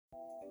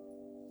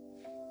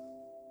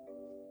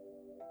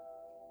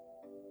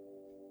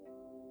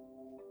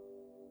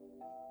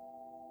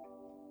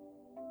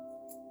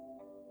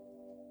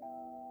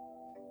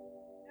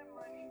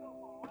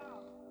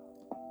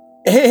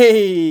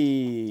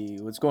Hey,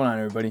 what's going on,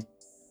 everybody?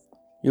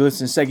 You're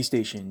listening to Seggy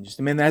Station, just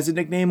a man that has a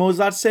nickname, always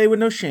a lot to say with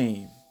no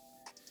shame.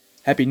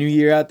 Happy New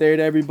Year out there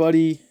to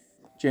everybody.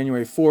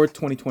 January 4th,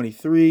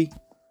 2023.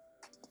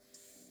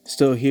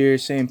 Still here,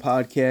 same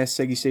podcast,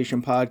 Seggy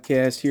Station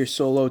podcast, here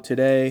solo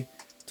today,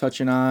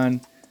 touching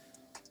on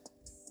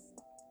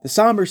the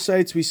somber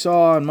sights we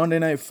saw on Monday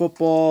Night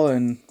Football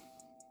and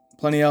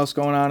plenty else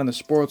going on in the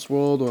sports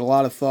world with a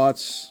lot of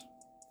thoughts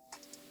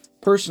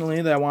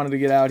personally that I wanted to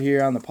get out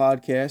here on the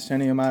podcast.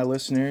 Any of my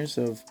listeners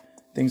of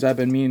things I've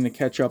been meaning to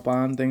catch up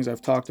on, things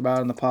I've talked about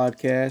on the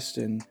podcast,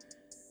 and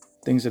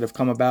things that have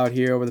come about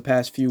here over the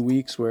past few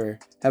weeks where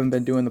I haven't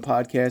been doing the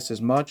podcast as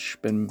much,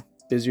 been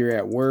busier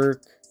at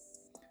work,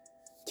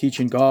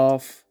 teaching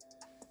golf,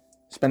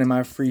 spending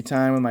my free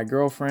time with my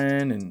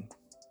girlfriend, and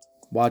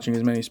watching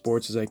as many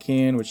sports as I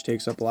can, which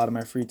takes up a lot of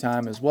my free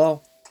time as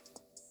well.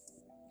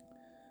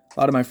 A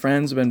lot of my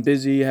friends have been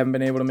busy, haven't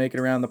been able to make it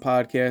around the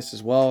podcast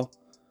as well.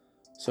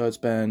 So it's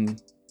been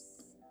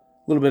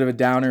a little bit of a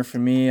downer for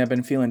me. I've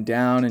been feeling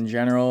down in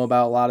general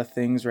about a lot of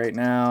things right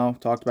now.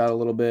 Talked about it a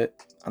little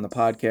bit on the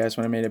podcast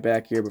when I made it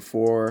back here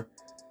before.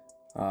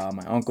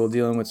 My uncle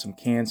dealing with some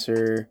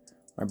cancer.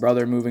 My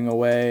brother moving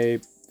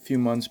away a few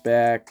months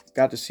back.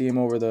 Got to see him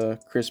over the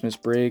Christmas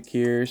break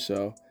here.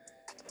 So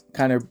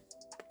kind of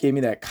gave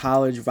me that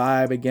college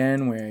vibe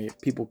again where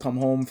people come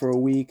home for a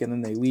week and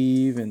then they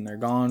leave and they're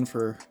gone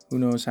for who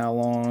knows how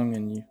long.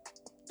 And you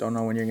don't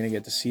know when you're going to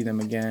get to see them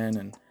again.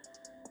 And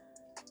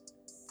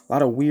a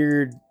lot of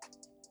weird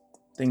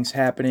things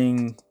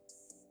happening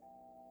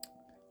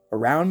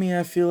around me,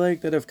 I feel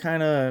like, that have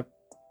kind of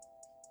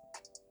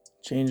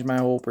changed my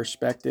whole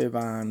perspective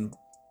on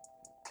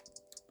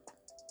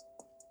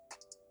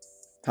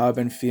how I've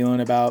been feeling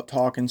about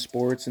talking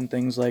sports and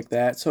things like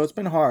that. So it's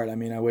been hard. I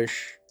mean, I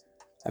wish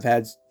I've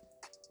had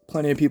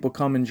plenty of people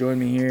come and join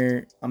me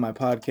here on my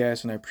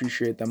podcast, and I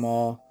appreciate them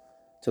all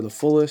to the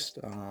fullest.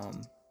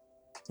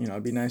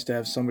 It'd be nice to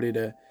have somebody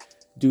to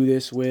do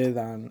this with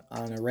on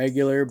a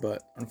regular,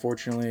 but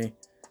unfortunately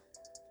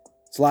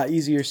it's a lot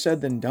easier said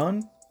than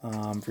done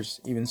for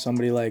even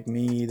somebody like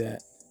me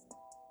that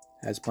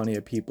has plenty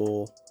of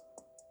people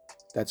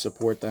that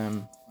support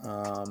them.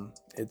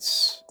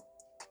 It's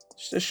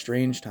just a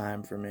strange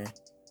time for me,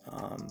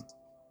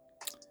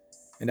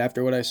 and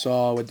after what I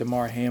saw with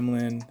Damar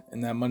Hamlin in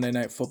that Monday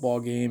Night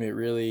Football game, it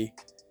really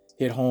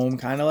hit home,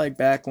 kind of like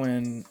back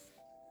when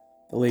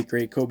the late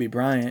great Kobe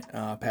Bryant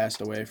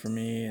passed away from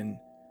me, and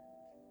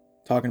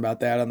talking about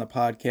that on the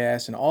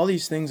podcast and all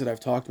these things that I've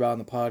talked about on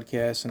the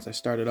podcast since I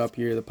started up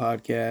here, the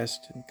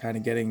podcast, and kind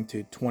of getting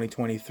to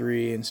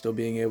 2023 and still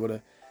being able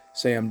to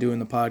say I'm doing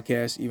the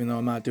podcast, even though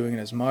I'm not doing it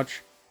as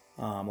much.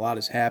 A lot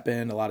has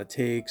happened, a lot of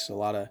takes, a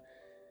lot of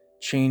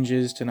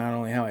changes to not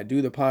only how I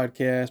do the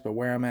podcast, but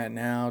where I'm at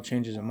now,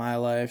 changes in my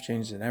life,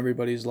 changes in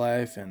everybody's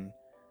life, and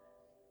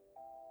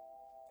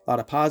a lot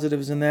of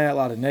positives in that, a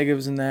lot of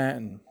negatives in that,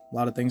 and a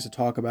lot of things to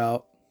talk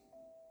about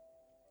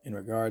in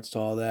regards to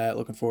all that.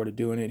 Looking forward to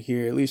doing it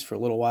here, at least for a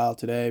little while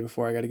today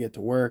before I got to get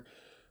to work.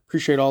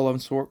 Appreciate all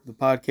of the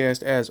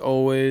podcast as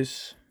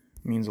always.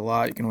 It means a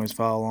lot. You can always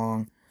follow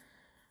along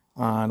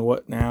on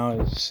what now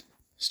is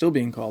still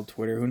being called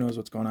Twitter. Who knows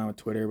what's going on with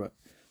Twitter, but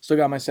still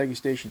got my Seggy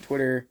Station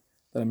Twitter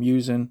that I'm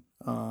using.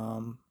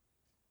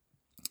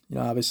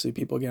 Obviously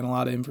people getting a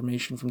lot of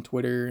information from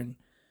Twitter, and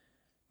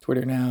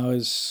Twitter now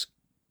is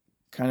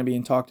kind of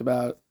being talked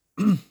about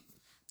in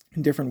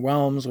different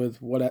realms with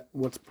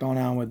what's going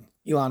on with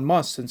Elon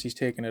Musk since he's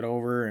taken it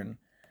over, and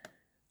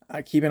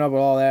keeping up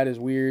with all that is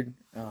weird.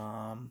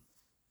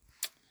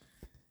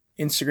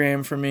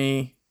 Instagram for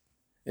me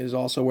is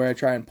also where I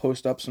try and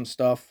post up some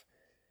stuff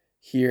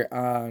here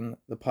on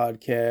the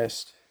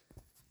podcast.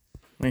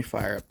 Let me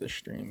fire up the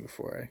stream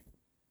before I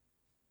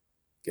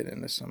get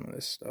into some of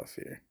this stuff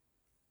here.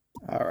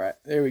 All right,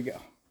 there we go.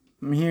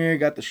 I'm here,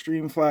 got the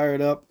stream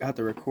fired up, got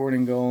the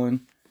recording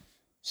going.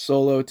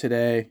 Solo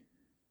today.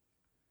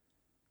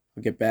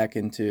 I'll get back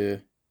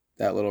into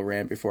that little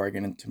rant before I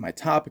get into my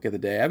topic of the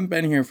day. I haven't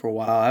been here for a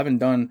while. I haven't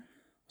done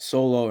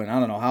solo and I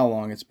don't know how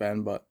long it's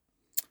been, but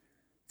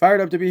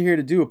fired up to be here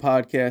to do a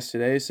podcast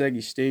today.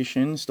 Seggy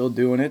Station, still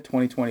doing it,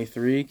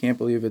 2023. Can't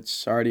believe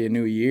it's already a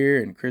new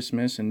year, and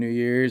Christmas and New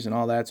Year's and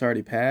all that's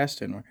already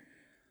passed, and we're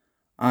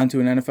on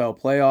to an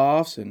NFL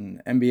playoffs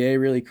and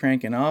NBA really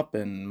cranking up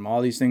and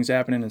all these things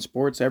happening in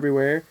sports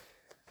everywhere.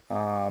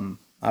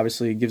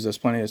 Obviously, it gives us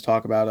plenty to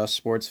talk about, us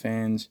sports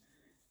fans,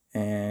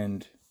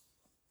 and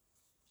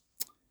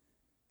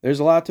there's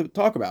a lot to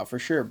talk about for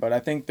sure. But I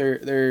think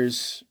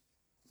there's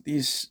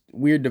these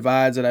weird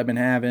divides that I've been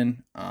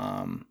having,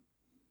 and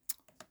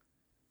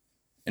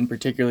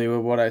particularly with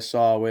what I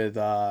saw with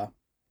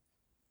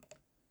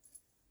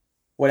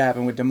what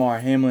happened with Damar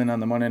Hamlin on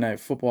the Monday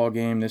Night Football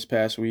game this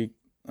past week,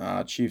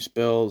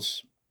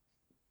 Chiefs-Bills,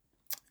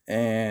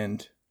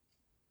 and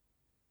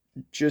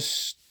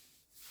just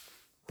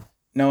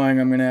knowing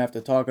I'm going to have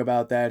to talk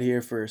about that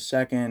here for a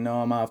second.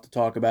 No, I'm going to have to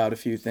talk about a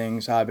few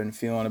things, how I've been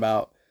feeling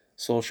about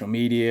social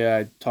media.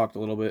 I talked a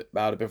little bit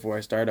about it before I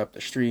started up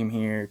the stream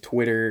here.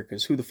 Twitter,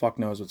 because who the fuck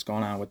knows what's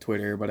going on with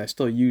Twitter, but I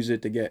still use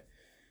it to get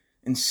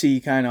and see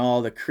kind of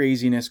all the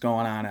craziness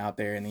going on out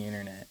there in the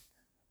internet.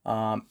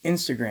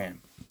 Instagram.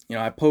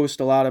 I post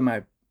a lot of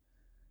my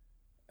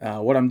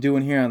what I'm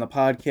doing here on the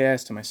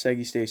podcast to my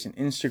Seggy Station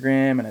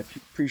Instagram, and I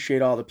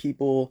appreciate all the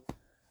people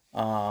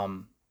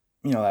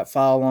that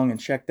follow along and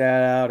check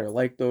that out, or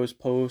like those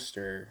posts,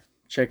 or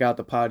check out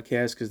the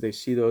podcast because they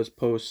see those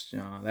posts.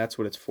 That's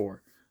what it's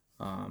for.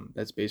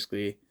 That's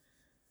basically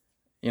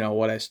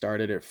what I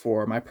started it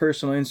for. My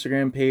personal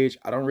Instagram page,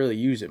 I don't really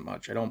use it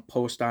much. I don't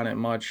post on it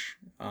much.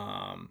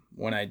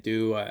 When I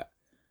do,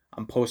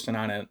 I'm posting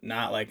on it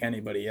not like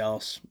anybody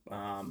else.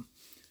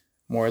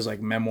 More as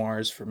like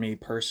memoirs for me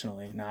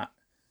personally, not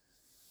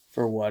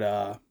for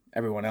what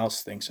everyone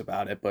else thinks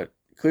about it. But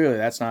clearly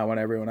that's not what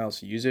everyone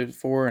else uses it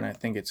for, and I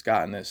think it's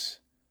gotten this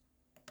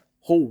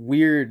whole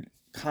weird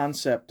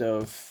concept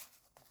of,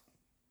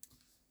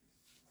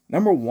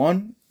 number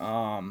one,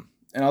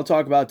 and I'll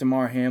talk about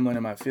Damar Hamlin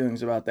and my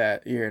feelings about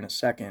that here in a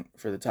second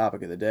for the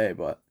topic of the day,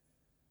 but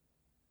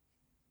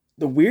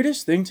the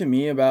weirdest thing to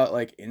me about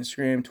like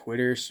Instagram,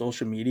 Twitter,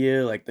 social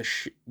media, like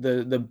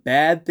the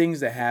bad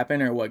things that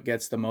happen are what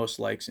gets the most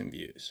likes and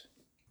views.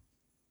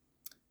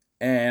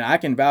 And I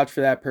can vouch for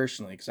that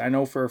personally, because I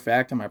know for a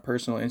fact on my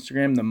personal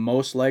Instagram, the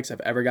most likes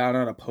I've ever gotten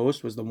on a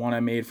post was the one I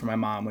made for my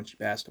mom when she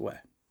passed away.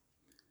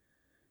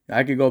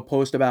 I could go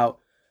post about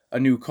a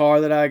new car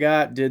that I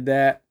got, did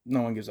that,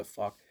 no one gives a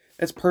fuck.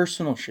 That's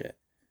personal shit.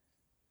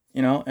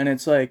 And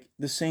it's like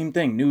the same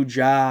thing, new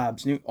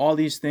jobs, all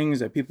these things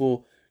that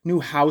people, new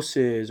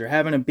houses or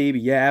having a baby.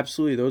 Yeah,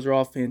 absolutely. Those are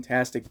all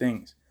fantastic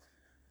things.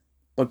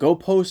 But go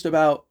post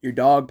about your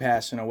dog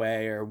passing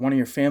away or one of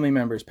your family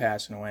members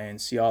passing away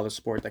and see all the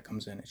support that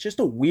comes in. That's just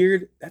a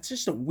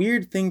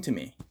weird thing to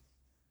me.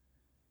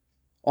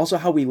 Also,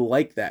 how we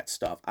like that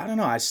stuff. I don't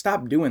know. I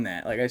stopped doing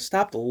that. Like, I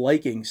stopped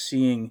liking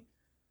seeing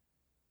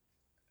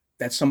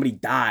that somebody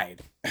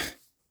died.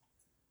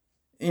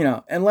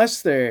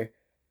 Unless they're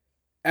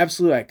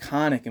absolutely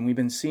iconic, and we've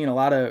been seeing a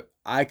lot of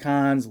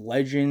icons,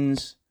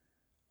 legends,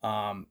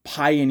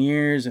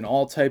 pioneers in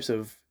all types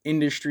of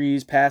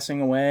industries passing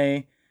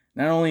away,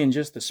 not only in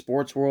just the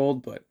sports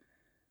world, but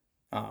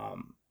all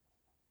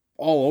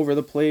over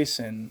the place.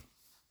 And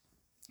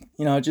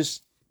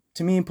just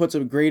to me puts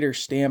a greater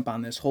stamp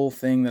on this whole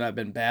thing that I've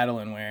been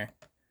battling, where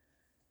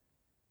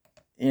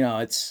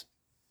it's,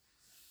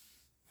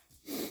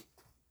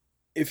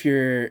 if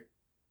you're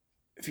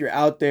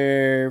out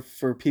there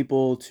for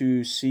people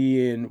to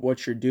see and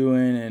what you're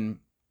doing, and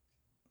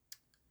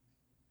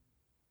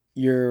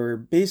you're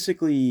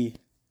basically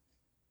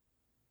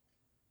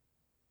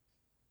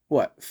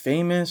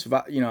famous,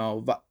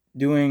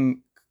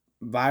 doing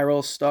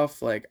viral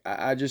stuff. Like,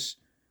 I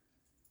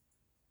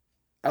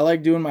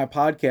like doing my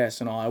podcast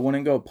and all. I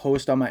wouldn't go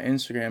post on my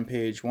Instagram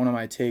page one of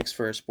my takes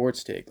for a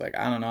sports take. Like,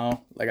 I don't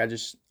know. Like,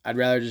 I'd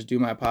rather just do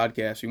my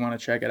podcast. If you want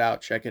to check it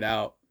out, check it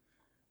out.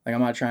 Like,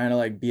 I'm not trying to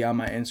like be on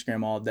my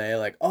Instagram all day.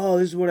 Like, oh,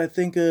 this is what I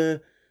think of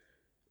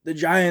the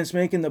Giants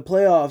making the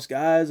playoffs,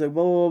 guys. Like,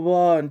 blah, blah,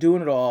 blah, and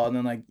doing it all. And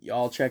then like,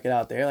 y'all check it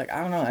out there. Like, I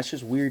don't know. That's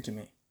just weird to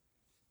me.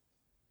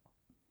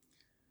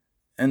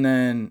 And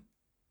then,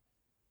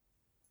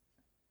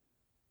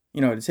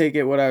 to take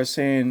it what I was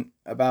saying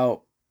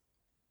about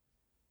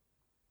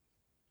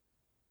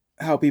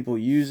how people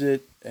use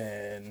it,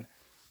 and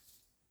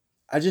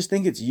I just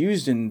think it's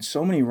used in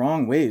so many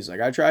wrong ways.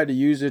 Like, I tried to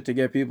use it to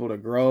get people to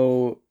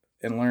grow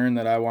and learn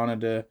that I wanted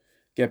to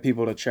get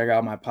people to check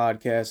out my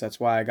podcast.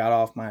 That's why I got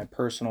off my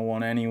personal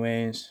one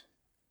anyways.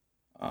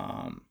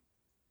 And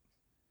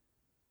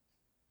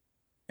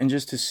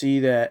just to see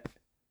that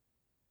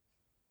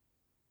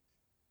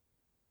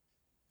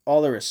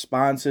all the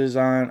responses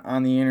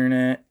on the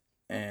internet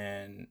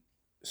and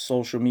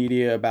social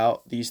media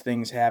about these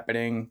things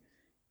happening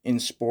in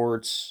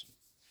sports,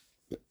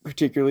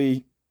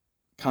 particularly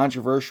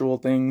controversial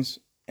things,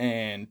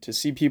 and to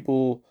see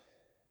people's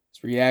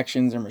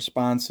reactions and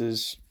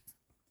responses,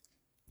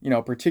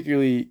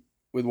 particularly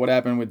with what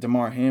happened with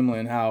Damar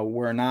Hamlin, how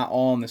we're not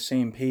all on the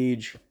same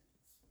page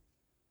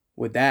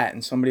with that.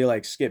 And somebody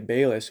like Skip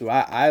Bayless, who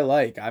I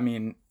like, I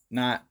mean,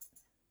 not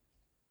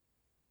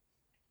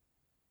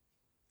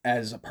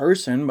as a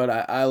person, but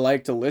I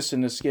like to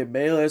listen to Skip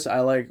Bayless. I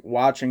like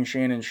watching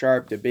Shannon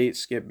Sharpe debate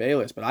Skip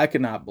Bayless, but I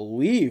could not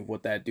believe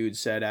what that dude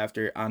said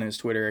on his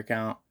Twitter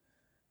account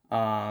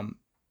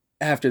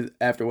after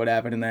what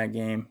happened in that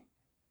game.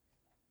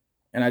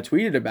 And I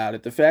tweeted about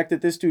it. The fact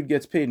that this dude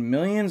gets paid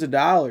millions of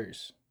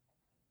dollars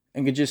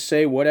and can just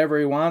say whatever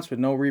he wants with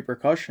no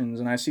repercussions.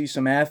 And I see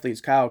some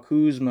athletes, Kyle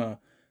Kuzma,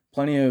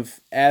 plenty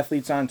of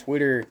athletes on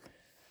Twitter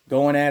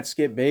going at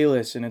Skip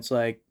Bayless. And it's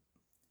like,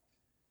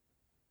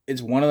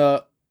 it's one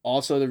of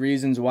the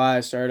reasons why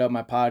I started up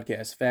my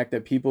podcast. The fact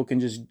that people can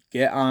just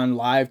get on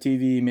live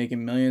TV,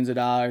 making millions of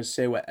dollars,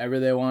 say whatever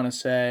they want to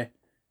say,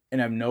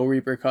 and have no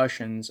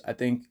repercussions. I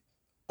think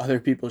other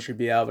people should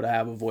be able to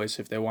have a voice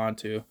if they want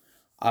to.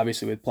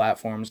 Obviously, with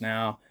platforms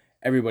now,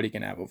 everybody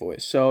can have a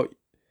voice. So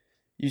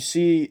you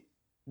see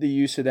the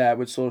use of that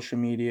with social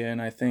media,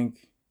 and I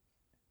think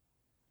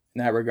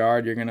in that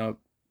regard, you're gonna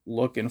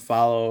look and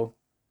follow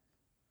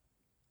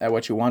at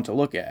what you want to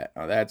look at.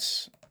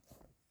 That's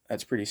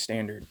pretty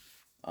standard.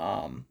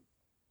 Um,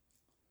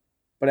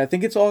 but I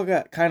think it's all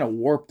got kind of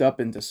warped up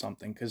into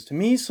something because to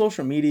me,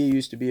 social media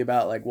used to be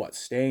about like what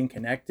staying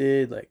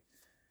connected, like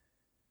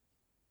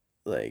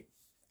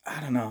I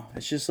don't know.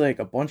 It's just like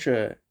a bunch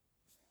of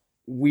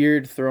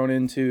weird thrown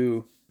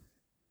into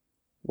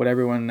what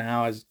everyone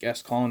now is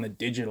guess calling the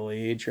digital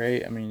age,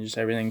 right? I mean, just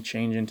everything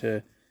changing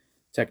to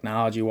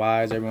technology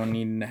wise, everyone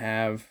needing to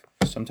have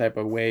some type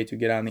of way to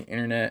get on the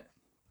internet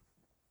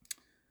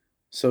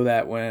so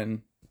that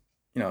when,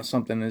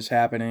 something is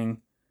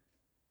happening,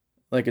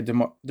 like a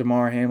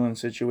Damar Hamlin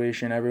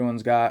situation,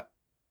 everyone's got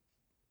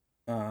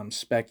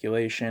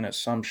speculation,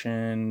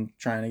 assumption,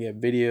 trying to get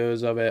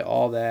videos of it,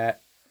 all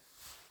that,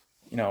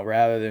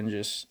 rather than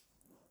just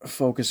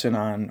focusing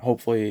on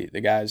hopefully the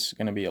guy's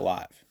going to be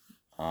alive.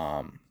 So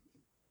I'm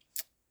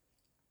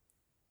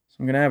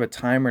going to have a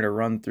timer to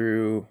run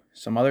through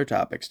some other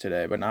topics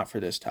today, but not for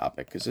this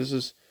topic because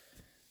this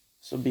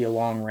will be a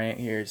long rant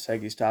here.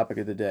 Seggy's topic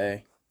of the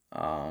day.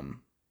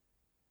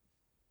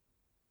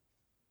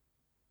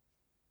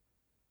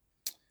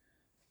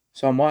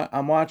 So I'm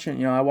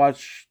watching, I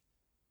watch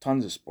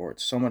tons of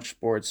sports, so much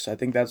sports. I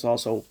think that's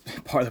also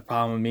part of the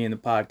problem with me in the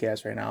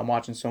podcast right now. I'm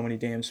watching so many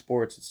damn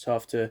sports. It's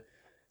tough to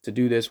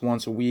do this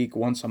once a week,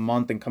 once a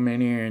month, and come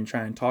in here and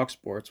try and talk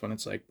sports when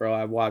it's like, bro,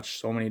 I've watched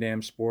so many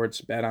damn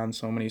sports, bet on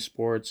so many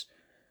sports,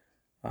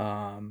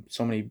 so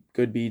many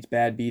good beats,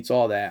 bad beats,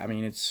 all that. I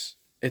mean, it's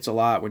a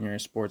lot when you're a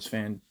sports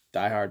fan,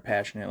 diehard,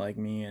 passionate like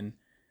me. And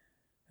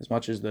as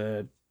much as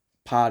the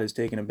pod is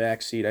taking a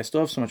back seat, I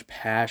still have so much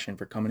passion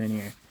for coming in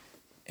here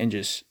and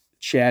just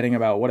chatting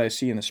about what I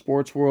see in the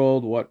sports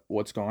world,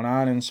 what's going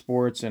on in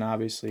sports, and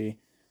obviously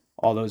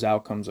all those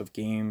outcomes of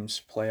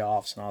games,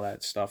 playoffs, and all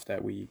that stuff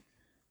that we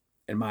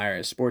admire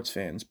as sports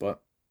fans.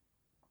 But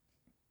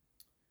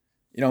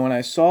when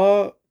I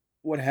saw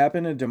what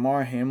happened to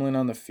Damar Hamlin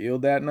on the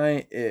field that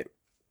night, it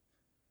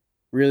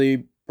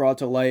really brought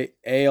to light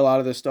a lot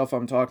of the stuff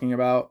I'm talking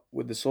about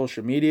with the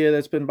social media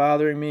that's been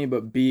bothering me,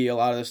 but B, a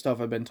lot of the stuff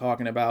I've been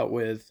talking about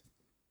with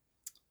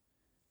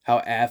how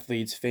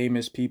athletes,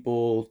 famous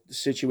people,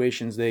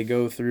 situations they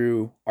go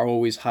through are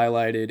always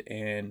highlighted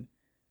and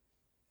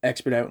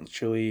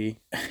exponentially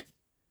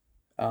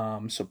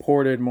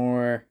supported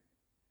more.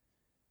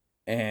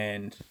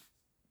 And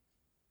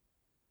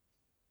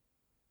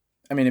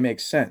I mean, it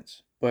makes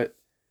sense, but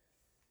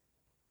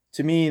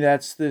to me,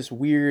 that's this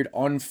weird,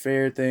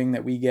 unfair thing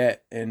that we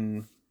get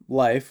in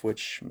life,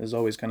 which is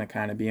always going to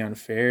kind of be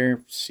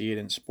unfair. See it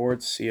in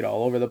sports, see it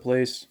all over the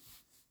place.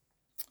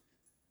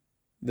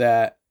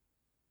 That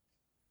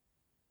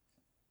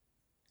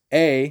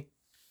I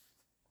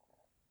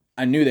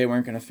knew they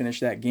weren't going to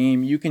finish that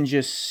game. You can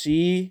just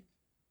see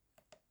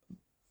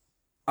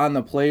on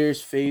the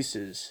players'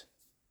 faces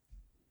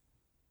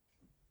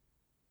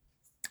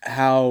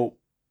how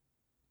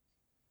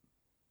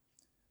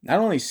not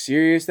only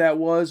serious that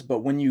was, but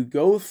when you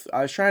go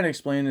I was trying to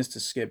explain this to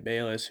Skip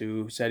Bayless,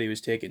 who said he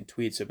was taking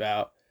tweets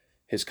about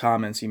his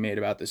comments he made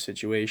about the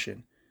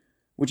situation,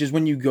 which is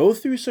when you go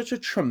through such a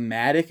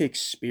traumatic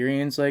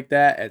experience like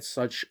that at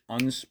such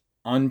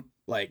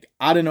like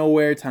out of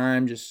nowhere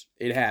time, just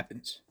it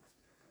happens.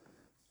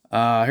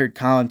 I heard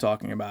Colin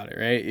talking about it,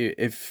 right?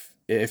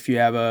 If you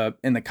have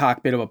in the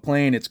cockpit of a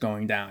plane, it's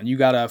going down. You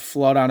got a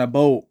flood on a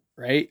boat,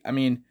 right? I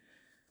mean,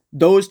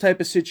 those type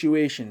of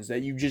situations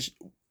that you just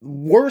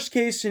worst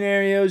case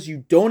scenarios,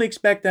 you don't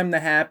expect them to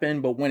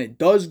happen, but when it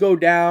does go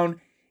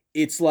down,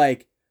 it's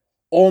like,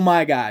 oh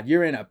my God,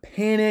 you're in a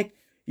panic,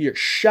 you're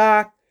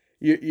shocked,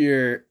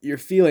 you're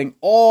feeling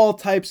all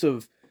types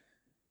of,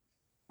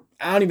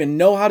 I don't even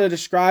know how to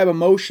describe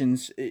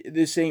emotions.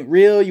 This ain't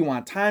real. You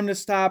want time to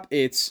stop.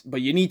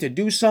 But you need to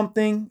do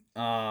something.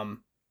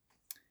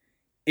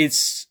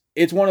 It's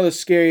one of the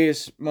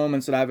scariest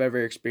moments that I've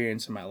ever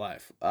experienced in my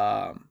life.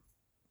 And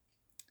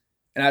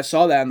I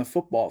saw that on the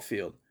football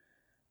field.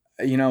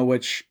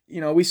 Which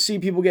we see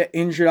people get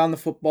injured on the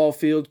football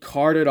field,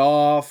 carted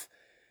off.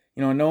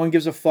 No one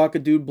gives a fuck. A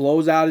dude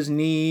blows out his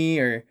knee,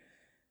 or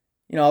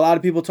a lot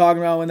of people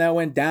talking about when that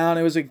went down,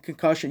 it was a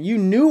concussion. You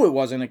knew it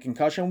wasn't a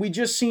concussion. We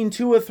just seen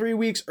 2 or 3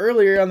 weeks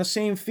earlier on the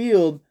same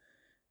field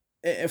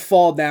it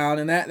fall down,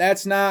 and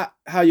that's not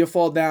how you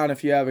fall down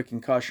if you have a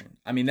concussion.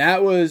 I mean,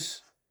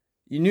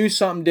 you knew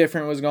something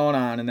different was going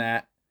on in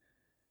that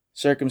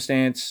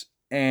circumstance,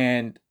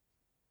 and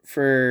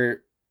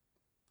for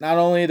not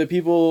only the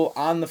people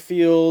on the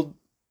field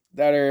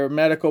that are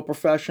medical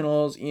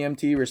professionals,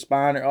 EMT,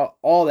 responder,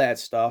 all that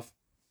stuff,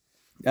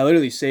 that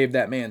literally saved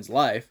that man's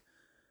life.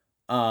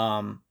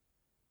 I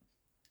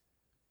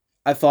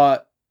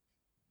thought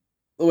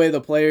the way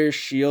the players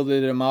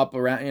shielded him up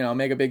around,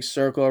 make a big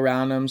circle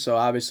around him so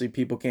obviously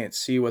people can't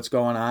see what's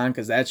going on,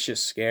 because that's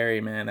just scary,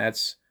 man.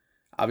 That's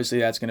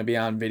going to be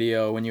on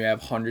video when you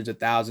have hundreds of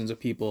thousands of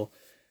people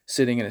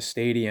sitting in a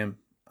stadium.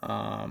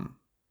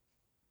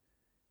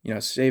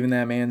 Saving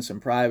that man some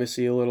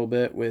privacy a little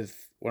bit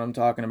with what I'm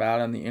talking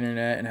about on the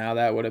internet and how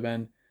that would have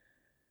been,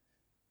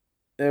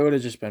 it would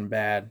have just been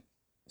bad.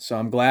 So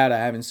I'm glad I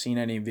haven't seen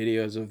any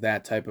videos of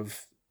that type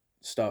of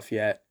stuff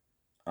yet.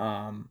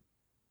 And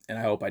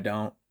I hope I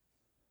don't.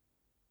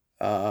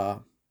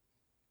 But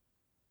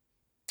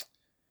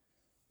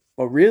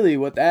really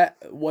what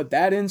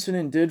that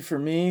incident did for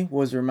me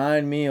was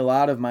remind me a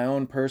lot of my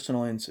own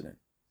personal incident.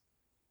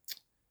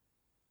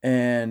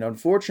 And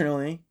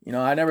unfortunately,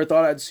 I never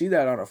thought I'd see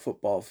that on a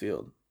football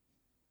field.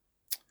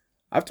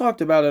 I've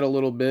talked about it a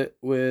little bit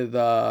with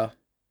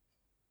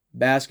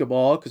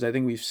basketball because I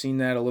think we've seen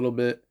that a little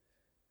bit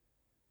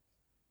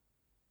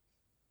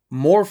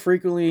more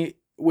frequently,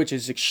 which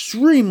is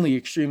extremely,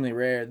 extremely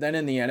rare, than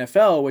in the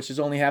NFL, which has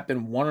only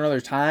happened one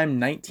other time.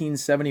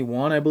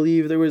 1971, I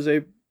believe, there was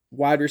a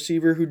wide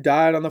receiver who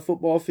died on the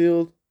football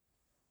field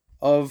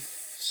of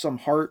some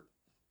heart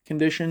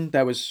condition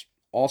that was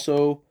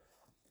also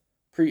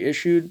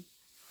pre-issued.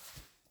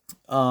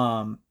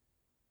 But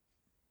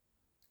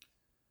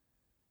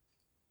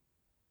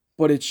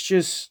it's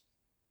just,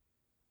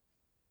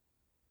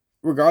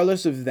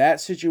 regardless of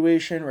that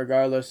situation,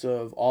 regardless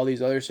of all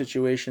these other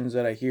situations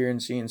that I hear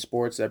and see in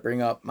sports that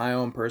bring up my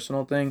own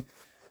personal thing,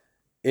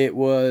 it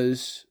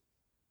was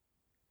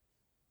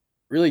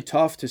really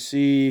tough to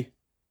see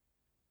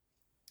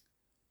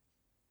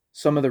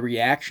some of the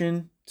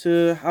reaction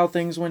to how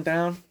things went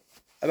down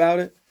about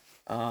it.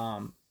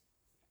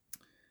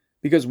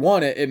 Because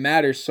one, it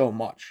matters so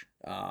much,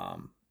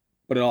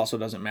 but it also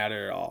doesn't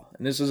matter at all.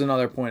 And this is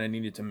another point I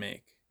needed to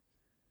make.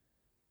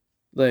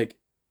 Like,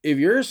 if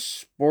you're a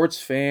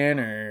sports fan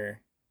or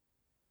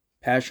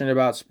passionate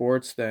about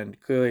sports, then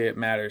clearly it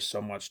matters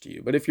so much to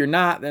you. But if you're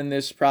not, then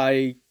this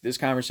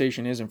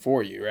conversation isn't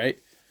for you, right?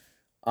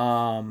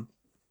 But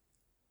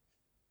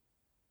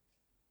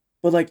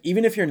like,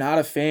 even if you're not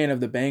a fan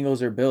of the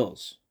Bengals or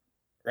Bills,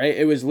 right?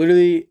 It was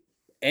literally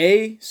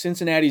A,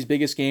 Cincinnati's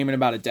biggest game in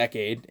about a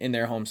decade in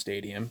their home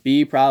stadium.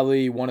 B,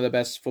 probably one of the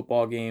best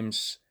football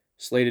games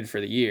slated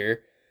for the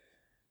year.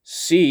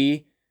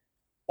 C,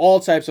 all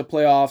types of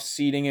playoff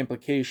seeding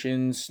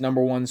implications,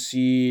 number one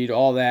seed,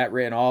 all that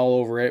written all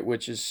over it,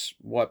 which is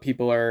what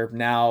people are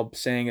now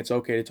saying it's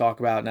okay to talk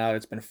about now that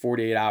it's been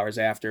 48 hours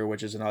after,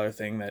 which is another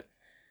thing that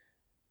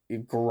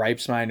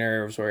gripes my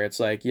nerves, where it's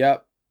like,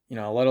 yep,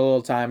 let a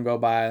little time go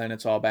by, then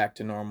it's all back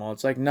to normal.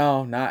 It's like,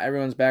 no, not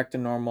everyone's back to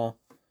normal,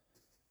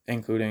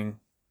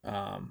 including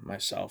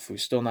myself,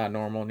 who's still not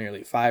normal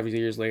nearly 5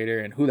 years later,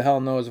 and who the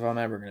hell knows if I'm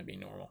ever going to be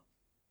normal.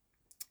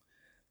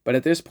 But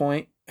at this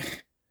point,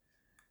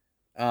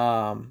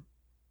 the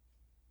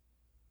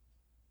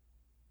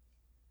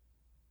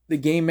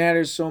game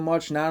matters so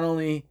much, not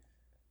only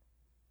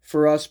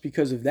for us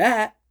because of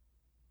that,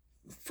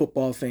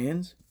 football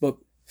fans, but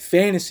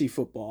fantasy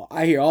football.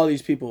 I hear all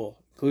these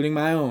people, including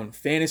my own,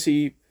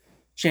 fantasy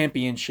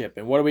championship,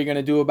 and what are we going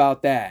to do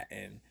about that?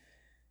 And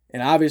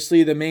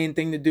obviously the main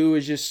thing to do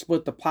is just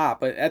split the pot,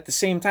 but at the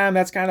same time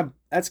that's kind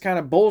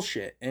of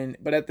bullshit.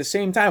 But at the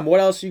same time, what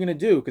else are you going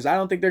to do? Because I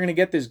don't think they're going to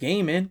get this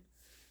game in,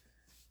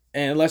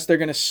 and unless they're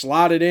going to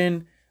slot it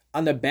in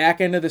on the back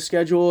end of the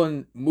schedule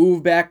and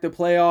move back the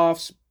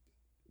playoffs,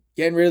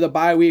 getting rid of the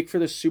bye week for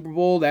the Super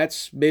Bowl.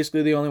 That's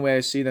basically the only way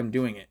I see them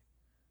doing it,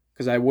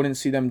 because I wouldn't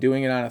see them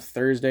doing it on a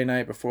Thursday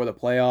night before the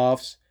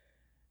playoffs.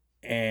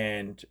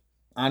 And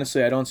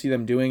honestly, I don't see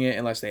them doing it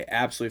unless they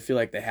absolutely feel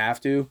like they have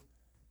to,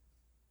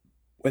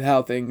 with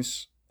how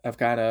things have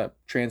kind of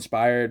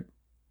transpired,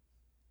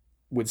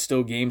 with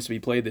still games to be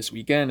played this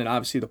weekend and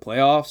obviously the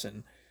playoffs.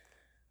 And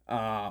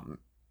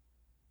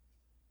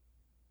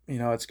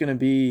it's going to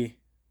be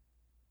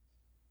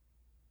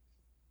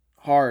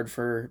hard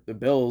for the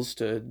Bills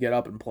to get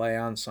up and play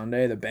on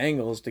Sunday, the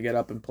Bengals to get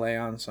up and play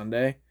on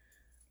Sunday.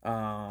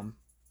 I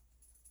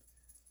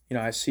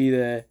see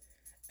the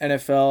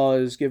NFL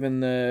has given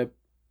the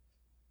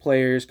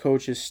players,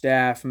 coaches,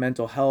 staff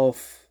mental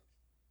health,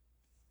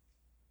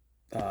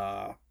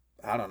 I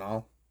don't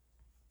know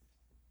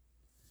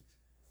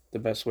the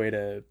best way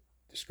to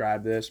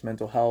describe this,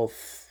 mental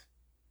health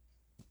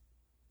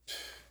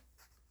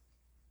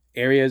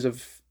areas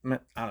of,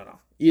 I don't know.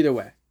 Either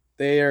way,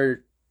 they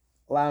are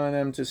allowing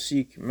them to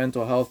seek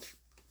mental health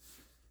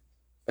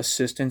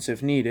assistance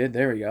if needed.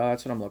 There we go.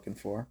 That's what I'm looking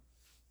for.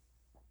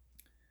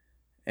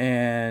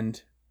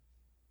 And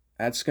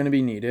that's going to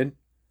be needed.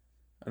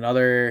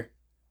 Another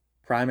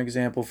prime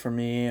example for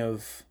me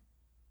of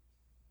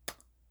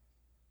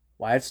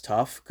why it's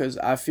tough, because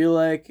I feel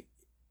like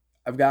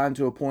I've gotten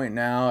to a point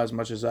now, as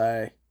much as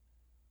I'm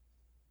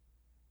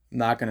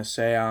not going to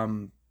say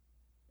I'm,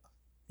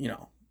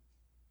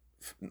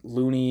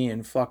 loony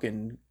and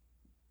fucking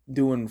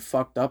doing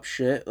fucked up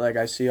shit like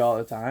I see all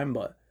the time,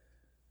 but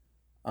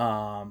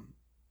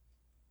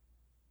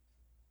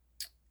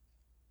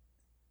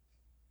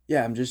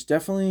yeah, I'm just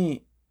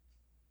definitely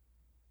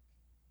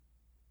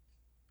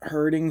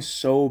hurting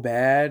so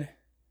bad,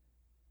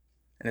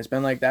 and it's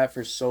been like that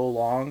for so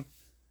long,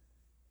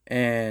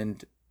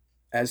 and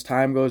as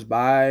time goes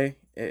by,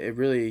 it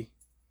really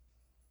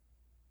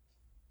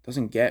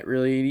doesn't get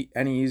really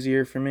any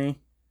easier for me.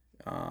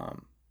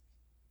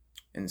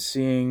 And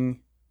seeing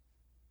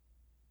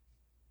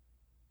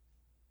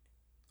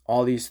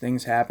all these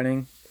things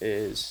happening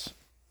is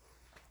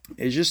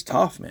just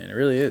tough, man. It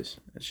really is.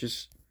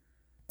 It's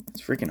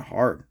freaking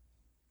hard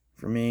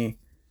for me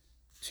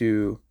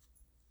to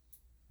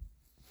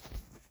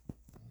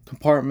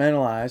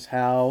compartmentalize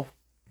how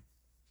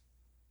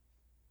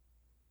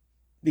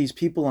these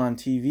people on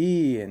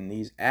TV and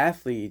these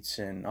athletes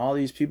and all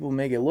these people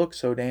make it look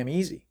so damn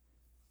easy.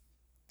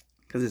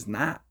 Because it's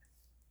not.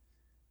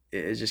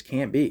 It just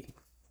can't be.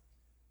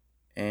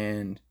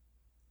 And,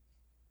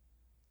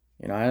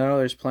 I know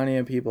there's plenty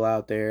of people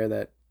out there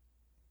that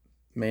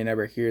may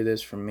never hear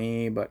this from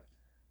me, but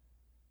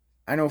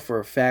I know for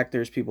a fact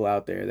there's people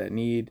out there that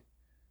need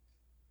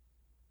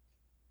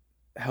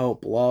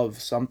help,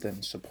 love,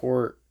 something,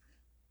 support,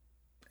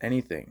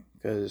 anything.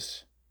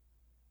 Because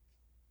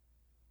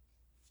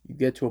you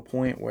get to a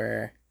point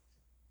where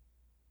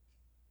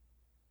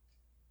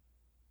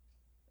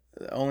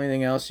the only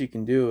thing else you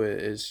can do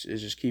is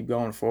just keep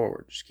going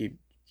forward. Just keep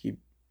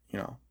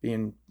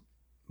being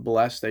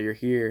blessed that you're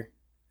here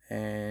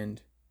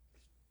and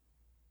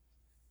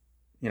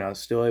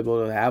still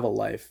able to have a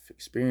life,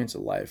 experience a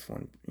life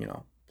when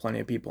plenty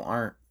of people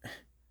aren't.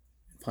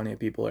 Plenty of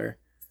people are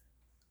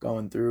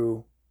going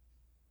through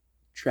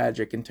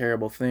tragic and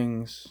terrible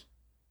things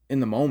in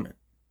the moment.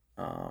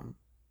 And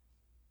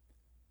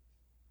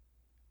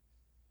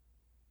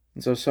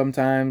so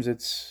sometimes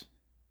it's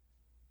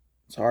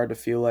hard to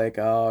feel like,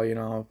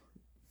 oh,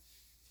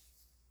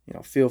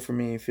 feel for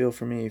me.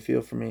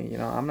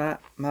 I'm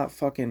not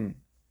fucking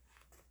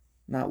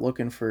not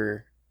looking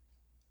for,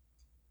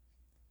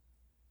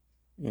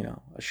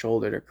 a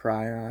shoulder to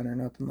cry on or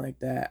nothing like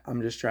that.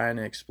 I'm just trying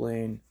to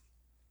explain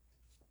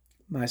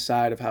my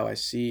side of how I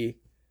see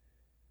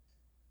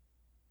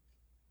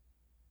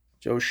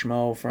Joe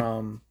Schmo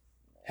from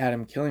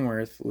Haddam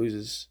Killingworth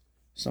loses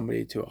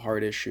somebody to a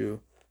heart issue.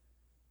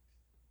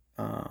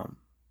 I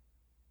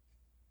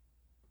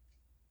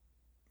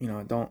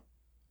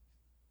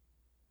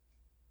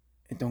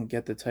don't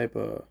get the type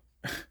of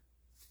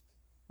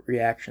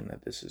reaction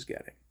that this is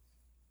getting.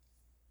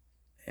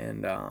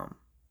 And I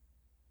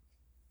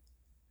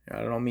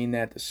don't mean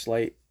that to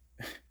slight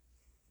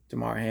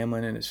Damar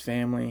Hamlin and his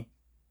family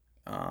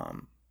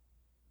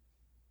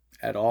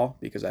at all,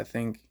 because I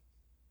think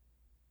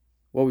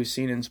what we've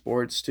seen in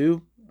sports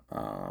too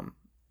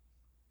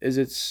is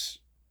it's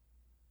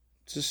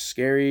a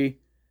scary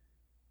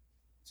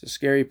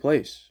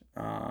place.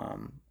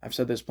 I've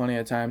said this plenty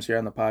of times here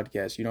on the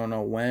podcast. You don't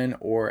know when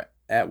or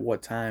at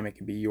what time it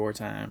could be your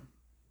time.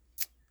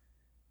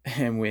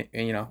 And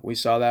we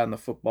saw that in the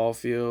football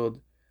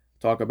field.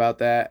 Talk about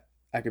that.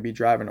 I could be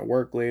driving to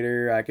work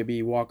later. I could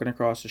be walking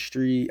across the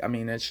street. I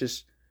mean, it's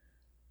just,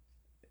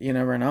 you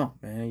never know,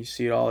 man. You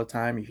see it all the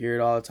time. You hear it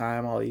all the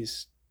time. All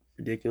these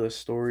ridiculous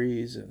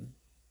stories and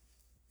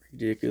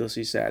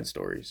ridiculously sad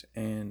stories.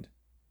 And,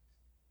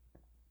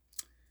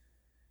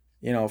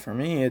 for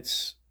me,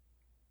 it's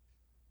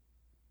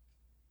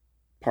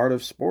part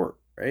of sport,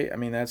 right? I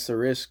mean, that's the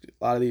risk a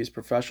lot of these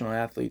professional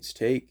athletes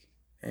take.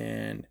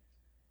 And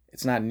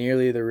it's not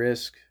nearly the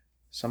risk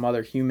some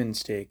other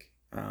humans take.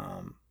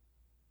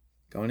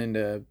 Going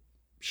into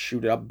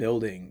shoot up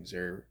buildings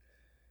or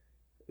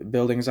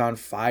buildings on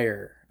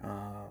fire.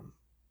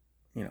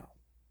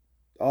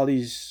 All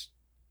these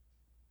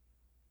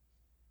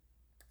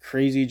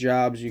crazy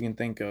jobs you can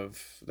think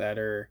of that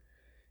are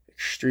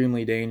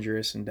extremely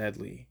dangerous and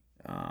deadly.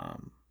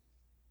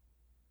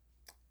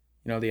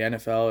 The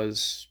NFL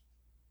is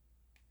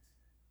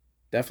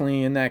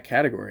definitely in that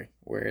category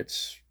where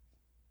it's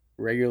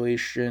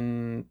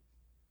regulated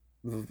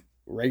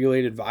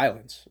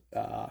violence.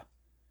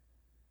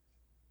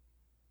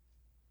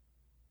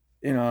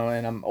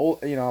 And I'm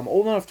old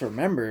enough to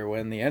remember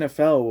when the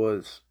NFL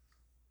was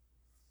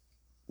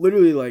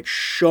literally like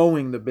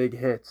showing the big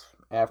hits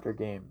after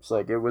games.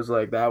 Like it was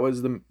like it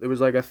was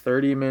like a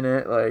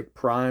 30-minute like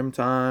prime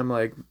time,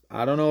 like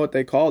I don't know what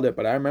they called it,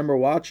 but I remember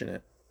watching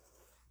it.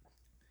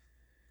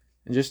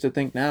 And just to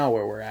think now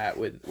where we're at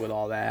with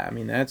all that, I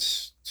mean,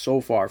 that's so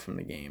far from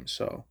the game.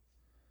 So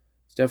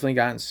it's definitely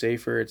gotten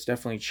safer. It's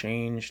definitely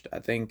changed. I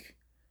think,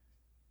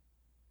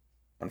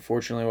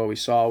 unfortunately, what we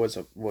saw was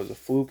a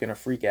fluke and a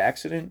freak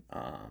accident,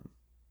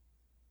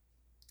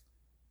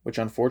 which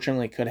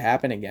unfortunately could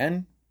happen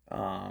again,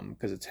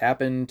 because it's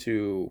happened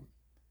to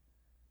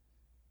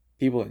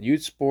people in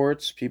youth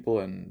sports, people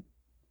in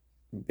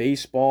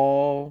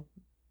baseball,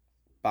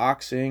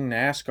 boxing,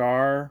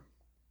 NASCAR,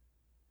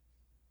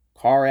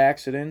 car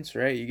accidents,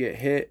 right? You get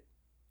hit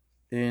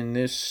in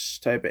this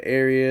type of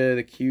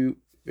area,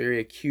 very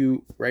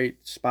acute, right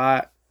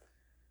spot.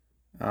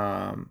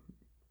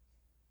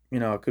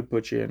 It could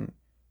put you in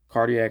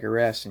cardiac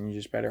arrest, and you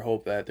just better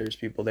hope that there's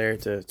people there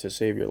to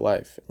save your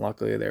life. And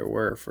luckily there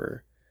were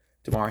for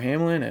Damar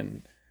Hamlin,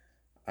 and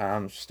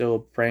I'm still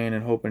praying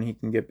and hoping he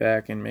can get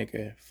back and make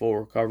a full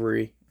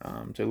recovery,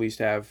 to at least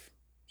have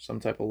some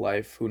type of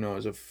life. Who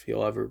knows if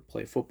he'll ever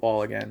play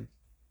football again.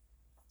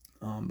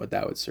 But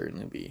that would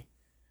certainly be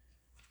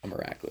a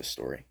miraculous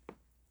story.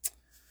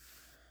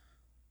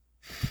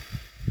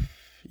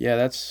 Yeah,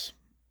 that's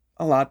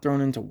a lot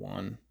thrown into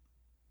one.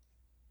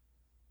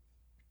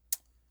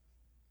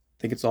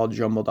 think it's all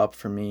jumbled up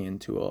for me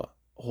into a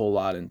whole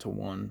lot into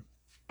one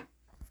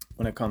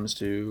when it comes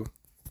to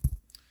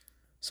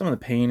some of the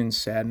pain and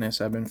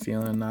sadness I've been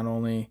feeling, not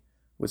only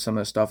with some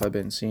of the stuff I've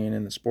been seeing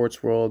in the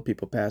sports world,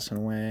 people passing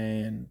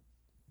away and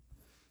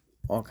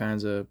all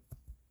kinds of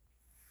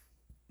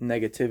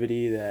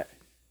negativity that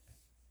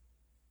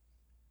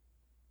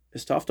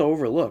is tough to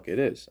overlook. It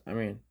is. I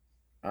mean,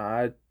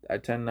 I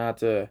tend not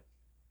to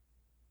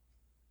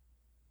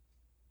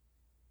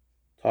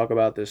talk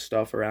about this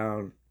stuff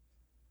around,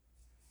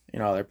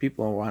 other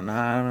people and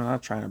whatnot. I'm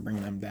not trying to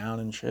bring them down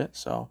and shit.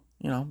 So,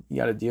 you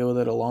got to deal with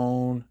it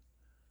alone.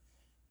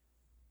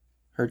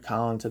 Heard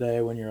Colin today,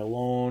 when you're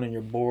alone and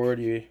you're bored,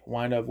 you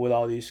wind up with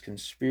all these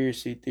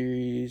conspiracy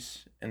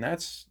theories. And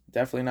that's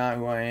definitely not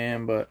who I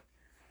am, but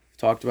I've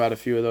talked about a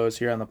few of those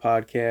here on the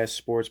podcast,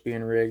 sports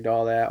being rigged,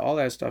 all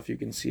that stuff you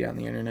can see on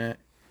the internet.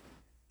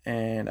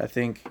 And I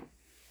think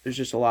there's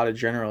just a lot of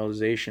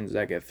generalizations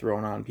that get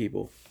thrown on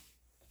people.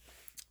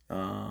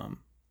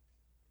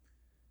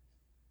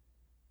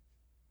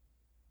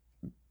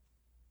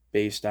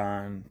 Based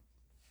on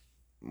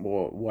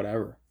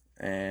whatever.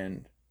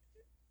 And,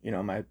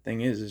 my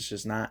thing is, it's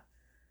just not,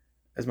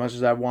 as much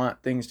as I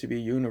want things to be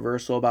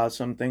universal about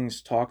some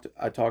things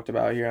I talked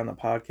about here on the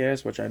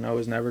podcast, which I know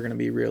is never going to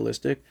be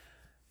realistic.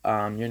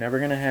 You're never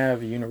going to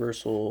have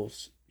universal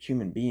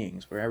human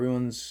beings where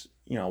everyone's,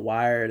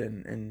 wired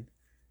and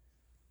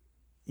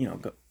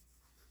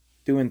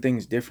doing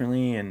things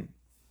differently and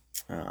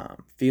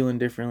feeling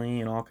differently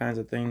and all kinds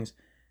of things.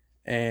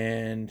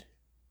 And,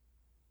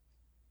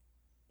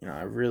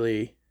 I've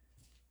really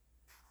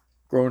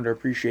grown to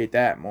appreciate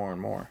that more and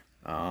more.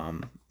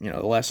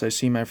 The less I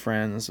see my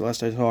friends, the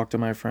less I talk to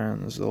my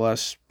friends, the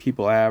less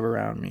people I have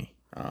around me.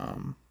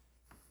 And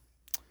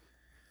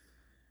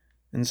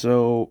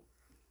so,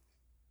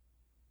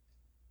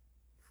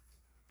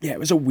 yeah, it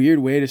was a weird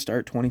way to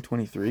start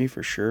 2023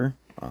 for sure,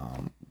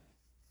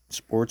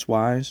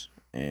 sports-wise.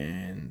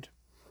 And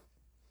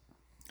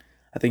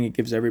I think it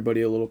gives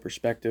everybody a little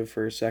perspective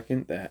for a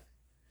second that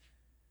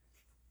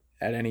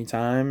at any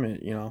time,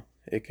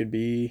 it could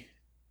be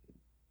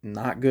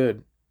not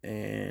good.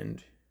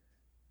 And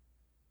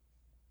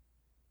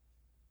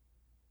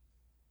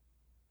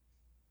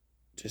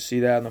to see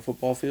that on the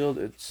football field,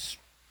 it's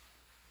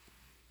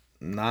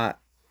not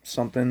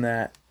something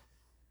that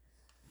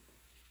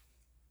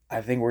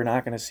I think we're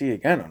not going to see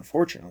again,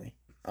 unfortunately.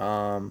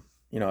 As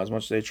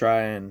much as they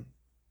try and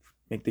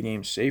make the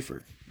game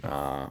safer.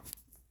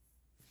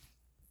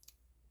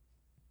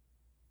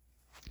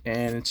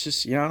 And it's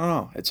just, I don't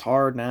know. It's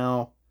hard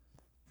now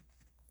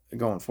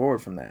going forward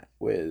from that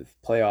with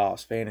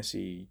playoffs,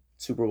 fantasy,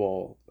 Super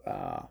Bowl.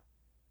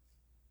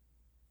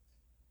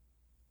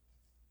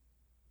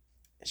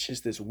 It's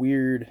just this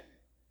weird,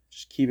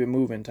 just keep it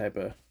moving type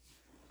of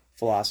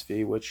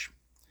philosophy, which,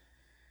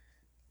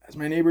 as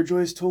my neighbor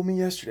Joyce told me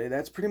yesterday,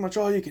 that's pretty much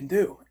all you can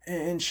do.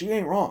 And she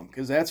ain't wrong,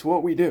 because that's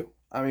what we do.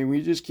 I mean,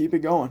 we just keep it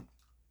going.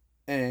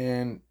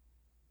 And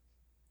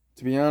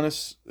to be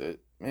honest,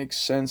 it makes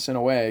sense in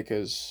a way,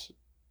 because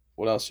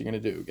what else are you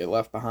going to do? Get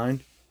left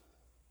behind?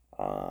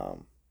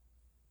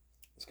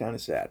 It's kind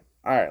of sad.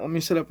 All right, let me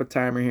set up a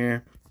timer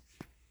here.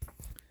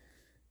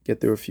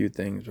 Get through a few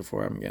things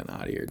before I'm getting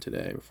out of here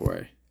today, before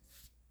I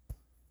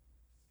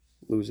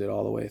lose it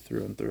all the way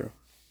through and through.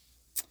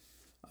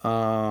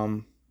 Let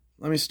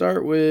me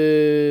start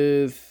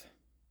with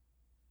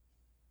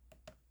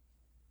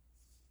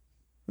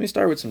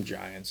some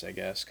Giants, I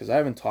guess, because I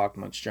haven't talked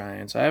much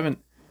Giants. I haven't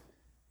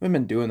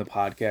been doing the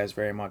podcast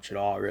very much at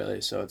all,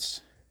 really. So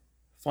it's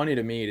funny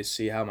to me to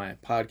see how my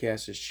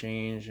podcast has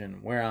changed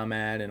and where I'm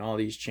at and all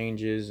these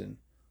changes and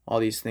all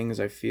these things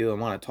I feel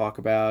and want to talk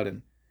about.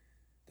 And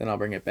then I'll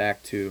bring it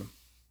back to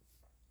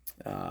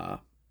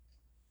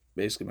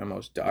basically my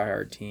most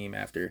diehard team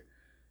after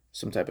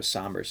some type of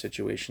somber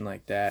situation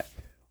like that.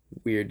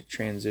 Weird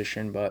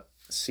transition, but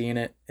seeing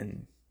it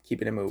and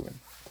keeping it moving.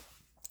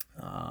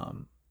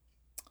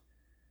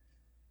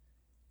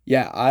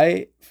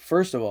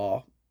 First of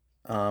all,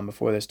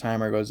 before this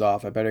timer goes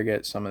off, I better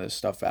get some of this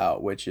stuff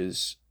out, which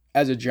is,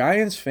 as a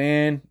Giants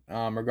fan,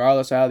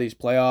 regardless of how these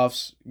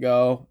playoffs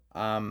go,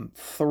 I'm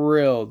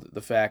thrilled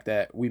the fact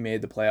that we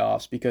made the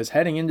playoffs, because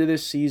heading into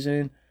this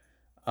season,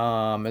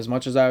 as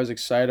much as I was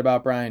excited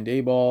about Brian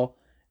Daboll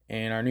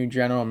and our new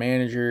general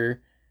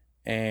manager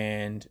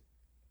and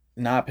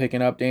not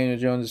picking up Daniel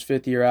Jones'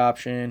 fifth-year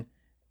option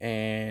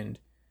and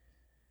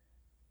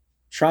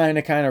trying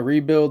to kind of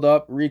rebuild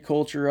up,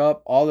 reculture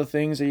up, all the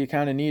things that you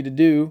kind of need to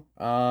do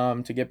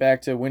to get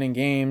back to winning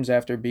games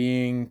after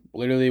being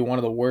literally one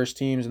of the worst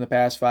teams in the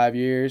past 5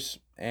 years.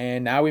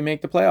 And now we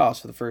make the playoffs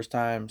for the first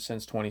time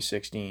since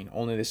 2016,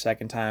 only the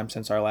second time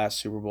since our last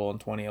Super Bowl in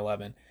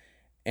 2011.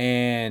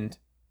 And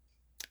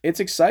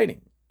it's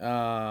exciting.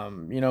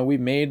 We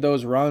made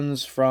those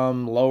runs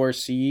from lower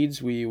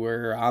seeds. We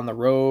were on the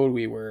road.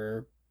 We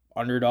were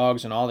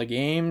underdogs in all the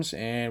games,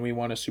 and we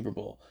won a Super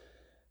Bowl.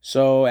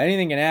 So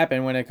anything can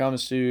happen when it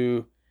comes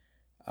to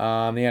the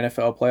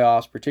NFL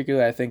playoffs,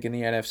 particularly I think in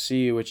the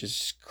NFC, which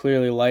is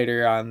clearly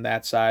lighter on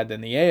that side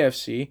than the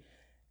AFC.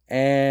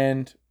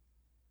 And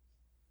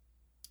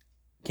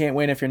Can't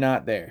win if you're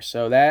not there.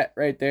 So that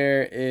right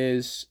there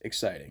is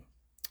exciting.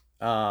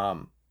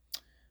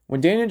 When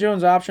Daniel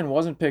Jones' option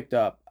wasn't picked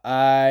up,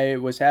 I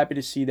was happy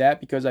to see that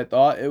because I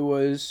thought it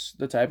was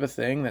the type of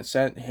thing that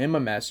sent him a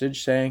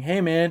message saying,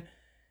 hey man,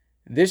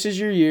 this is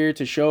your year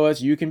to show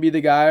us you can be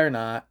the guy or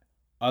not.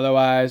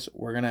 Otherwise,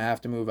 we're going to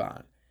have to move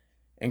on.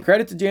 And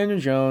credit to Daniel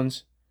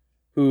Jones,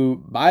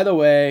 who, by the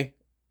way,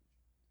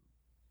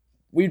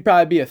 we'd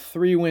probably be a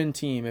 3-win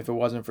team if it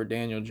wasn't for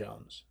Daniel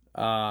Jones.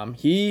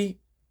 He,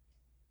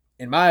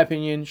 in my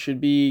opinion, should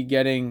be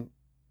getting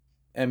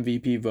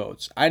MVP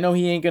votes. I know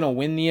he ain't going to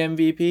win the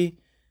MVP,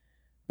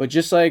 but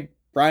just like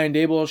Brian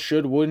Daboll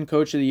should win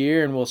Coach of the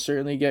Year and will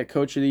certainly get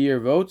Coach of the Year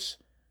votes,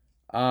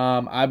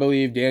 I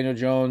believe Daniel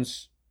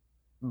Jones,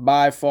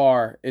 by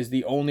far, is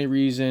the only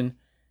reason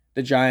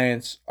the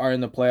Giants are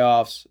in the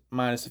playoffs,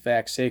 minus the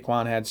fact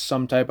Saquon had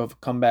some type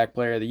of comeback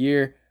player of the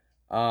year.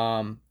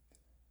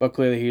 But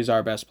clearly he's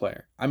our best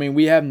player. I mean,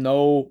 we have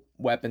no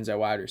weapons at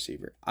wide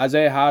receiver.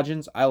 Isaiah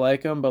Hodgins, I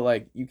like him, but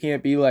like you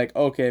can't be like,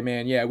 okay,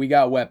 man, yeah, we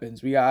got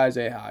weapons. We got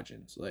Isaiah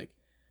Hodgins. Like,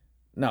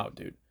 no,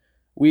 dude.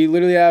 We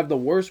literally have the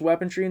worst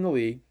weaponry in the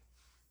league.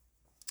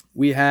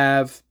 We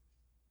have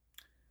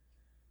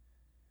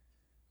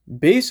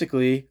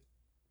basically,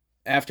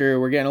 after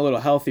we're getting a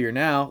little healthier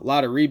now, a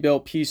lot of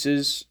rebuilt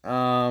pieces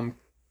coming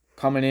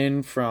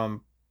in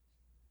from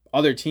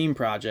other team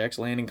projects.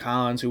 Landon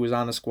Collins, who was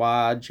on the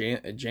squad,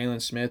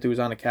 Jalen Smith, who was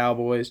on the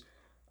Cowboys.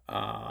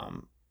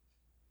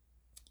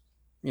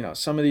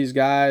 Some of these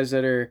guys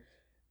that are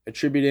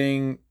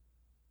attributing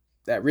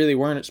that really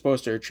weren't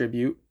supposed to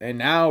attribute. And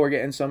now we're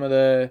getting some of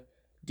the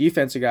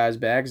defensive guys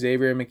back.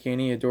 Xavier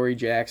McKinney, Adoree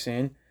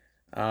Jackson.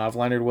 If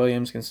Leonard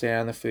Williams can stay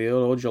on the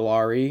field,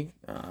 Ojulari,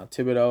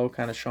 Thibodeau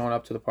kind of showing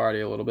up to the party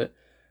a little bit.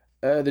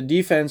 The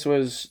defense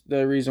was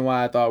the reason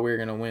why I thought we were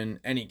going to win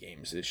any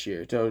games this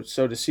year.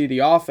 So to see the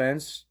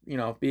offense,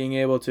 being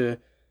able to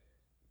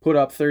put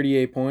up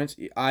 38 points,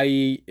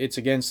 i.e. it's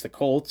against the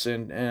Colts,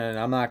 and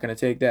I'm not going to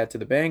take that to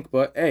the bank,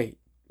 but hey,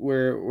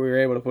 we're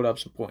able to put up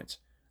some points.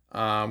 We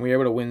were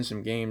able to win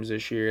some games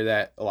this year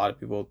that a lot of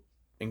people,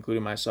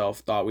 including myself,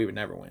 thought we would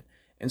never win.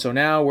 And so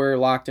now we're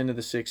locked into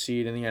the 6th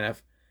seed in the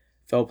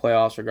NFL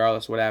playoffs,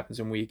 regardless of what happens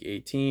in Week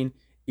 18.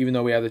 Even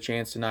though we have the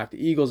chance to knock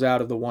the Eagles out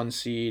of the 1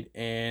 seed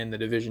and the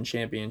division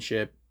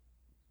championship,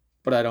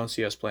 but I don't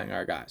see us playing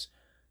our guys.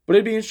 But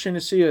it'd be interesting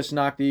to see us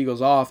knock the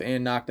Eagles off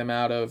and knock them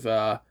out of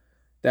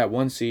that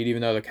 1 seed,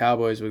 even though the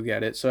Cowboys would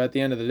get it. So at the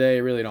end of the day,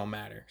 it really don't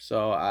matter.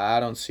 So I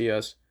don't see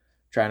us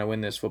trying to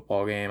win this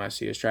football game. I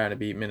see us trying to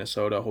beat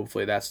Minnesota.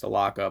 Hopefully that's the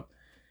lockup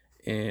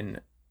in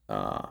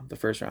the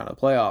first round of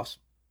the playoffs.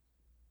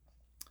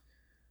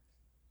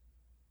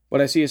 But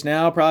I see us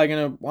now probably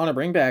going to want to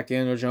bring back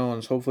Daniel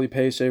Jones, hopefully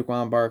pay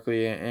Saquon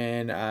Barkley,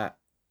 and I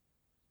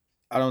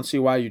don't see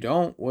why you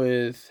don't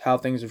with how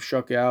things have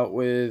shook out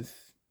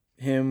with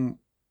him,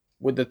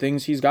 with the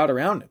things he's got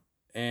around him.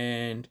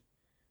 And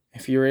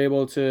if you're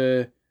able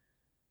to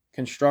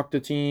construct a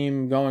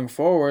team going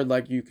forward,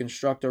 like you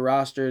construct a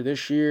roster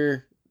this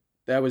year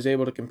that was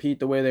able to compete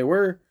the way they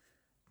were,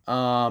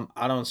 I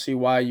don't see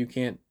why you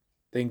can't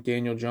think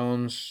Daniel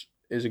Jones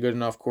is a good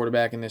enough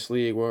quarterback in this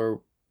league where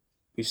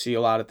we see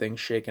a lot of things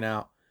shaking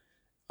out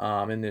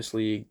in this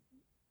league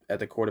at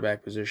the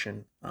quarterback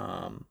position,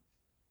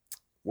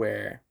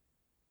 where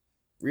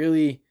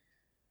really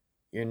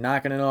you're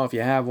not going to know if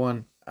you have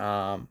one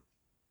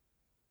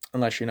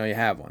unless you know you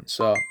have one.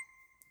 So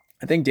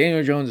I think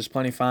Daniel Jones is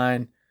plenty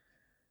fine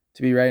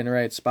to be right in the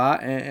right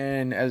spot,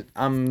 and as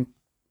I'm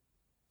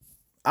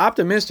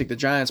optimistic the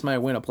Giants might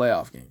win a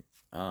playoff game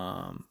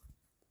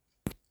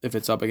if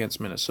it's up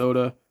against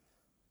Minnesota.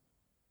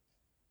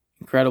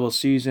 Incredible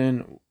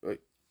season.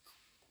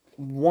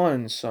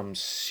 Won some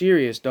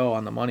serious dough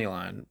on the money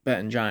line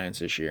betting Giants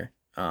this year.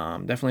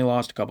 Definitely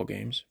lost a couple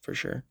games for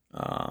sure.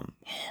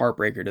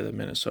 Heartbreaker to the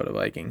Minnesota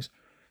Vikings.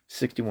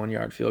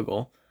 61-yard field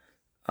goal.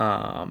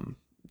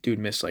 Dude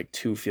missed like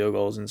 2 field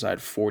goals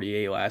inside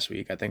 48 last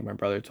week. I think my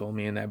brother told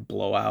me in that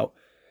blowout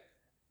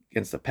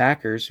against the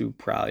Packers, who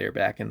probably are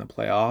back in the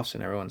playoffs,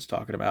 and everyone's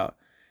talking about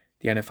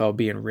the NFL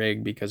being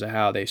rigged because of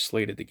how they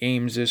slated the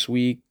games this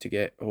week to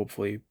get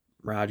hopefully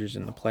Rodgers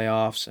in the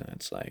playoffs. And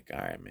it's like, all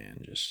right,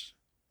 man, just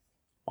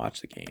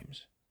watch the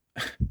games.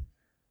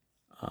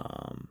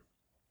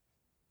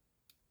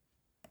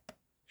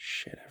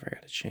 Shit, I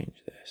forgot to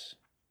change this.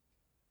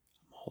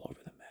 I'm all over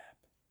the map.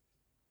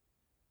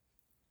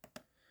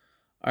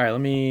 All right,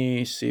 let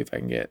me see if I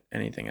can get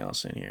anything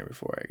else in here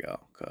before I go,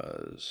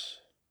 because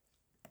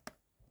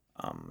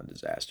I'm a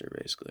disaster,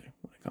 basically,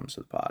 when it comes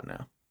to the pod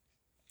now.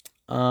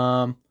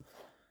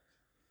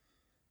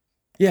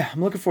 Yeah,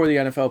 I'm looking forward to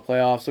the NFL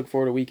playoffs. Look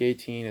forward to Week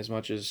 18 as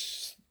much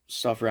as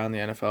stuff around the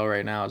NFL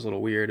right now is a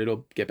little weird.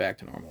 It'll get back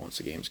to normal once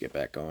the games get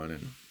back going,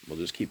 and we'll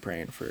just keep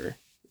praying for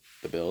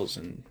the Bills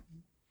and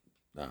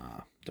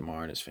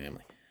DeMar and his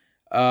family.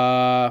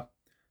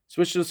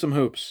 Switch to some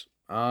hoops.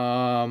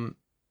 LeBron's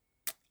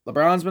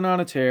been on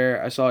a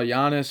tear. I saw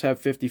Giannis have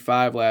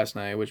 55 last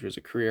night, which was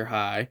a career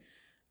high.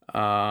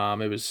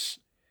 It was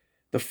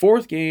the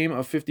fourth game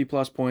of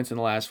 50-plus points in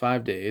the last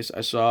 5 days.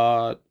 I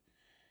saw,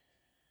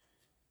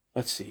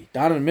 let's see,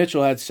 Donovan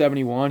Mitchell had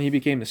 71. He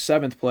became the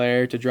 7th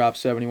player to drop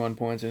 71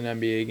 points in an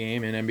NBA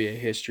game in NBA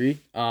history,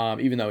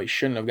 even though he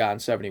shouldn't have gotten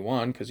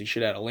 71 because he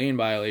should have had a lane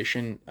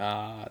violation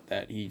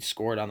that he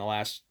scored on the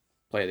last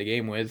play of the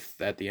game with,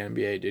 that the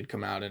NBA did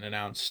come out and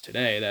announce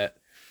today that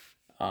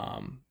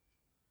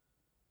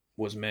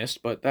was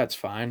missed, but that's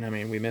fine. I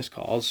mean, we miss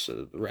calls.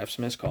 The refs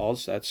miss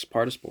calls. That's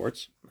part of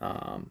sports.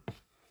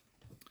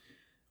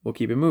 We'll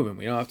keep it moving.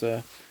 We don't have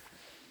to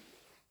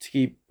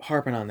keep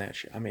harping on that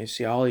shit. I mean,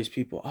 see all these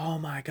people, oh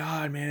my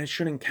God, man, it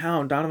shouldn't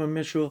count. Donovan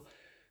Mitchell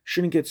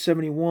shouldn't get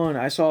 71.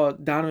 I saw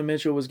Donovan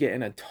Mitchell was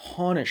getting a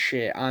ton of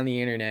shit on the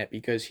internet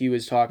because he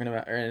was talking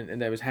about,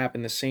 and that was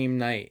happening the same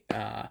night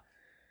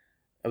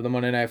of the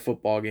Monday Night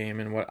Football game,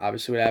 and what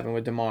happened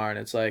with DeMar, and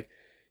it's like,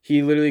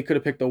 he literally could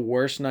have picked the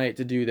worst night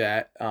to do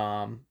that.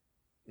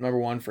 Number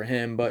one for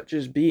him, but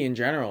just B in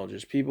general,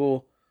 just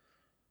people,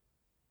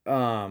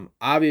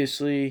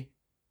 obviously,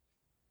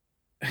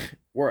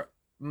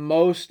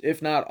 most, if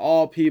not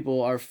all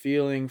people are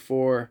feeling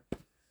for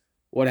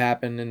what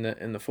happened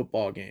in the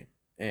football game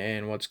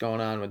and what's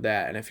going on with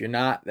that. And if you're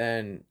not,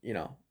 then,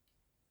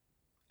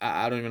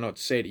 I don't even know what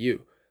to say to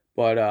you,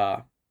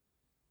 but,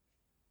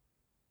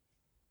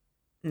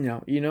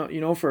 you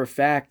know for a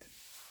fact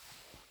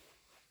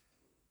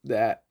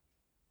that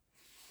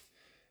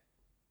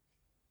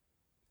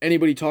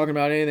anybody talking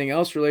about anything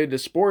else related to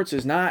sports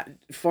is not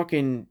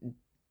fucking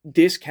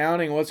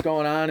discounting what's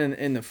going on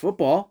in the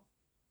football.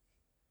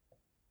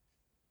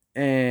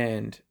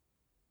 And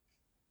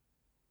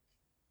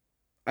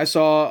I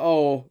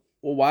saw,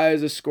 why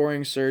is the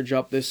scoring surge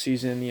up this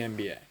season in the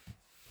NBA?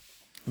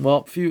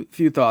 Well, few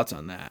thoughts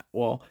on that.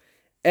 Well,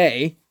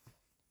 I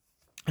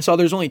saw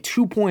there's only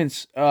 2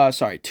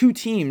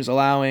 teams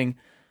allowing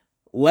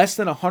less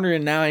than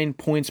 109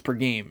 points per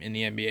game in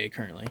the NBA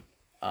currently.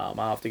 I'll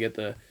have to get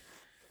the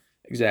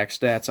exact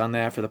stats on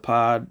that for the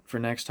pod for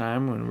next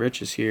time when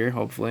Rich is here,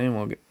 hopefully, and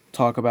we'll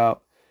talk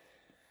about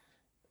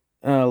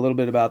a little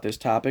bit about this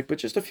topic, but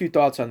just a few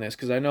thoughts on this,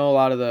 because I know a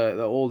lot of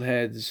the old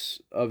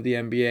heads of the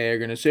NBA are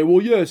going to say,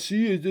 well, yeah,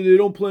 see, they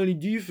don't play any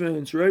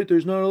defense, right?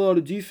 There's not a lot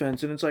of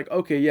defense. And it's like,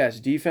 okay, yes,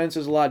 defense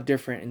is a lot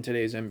different in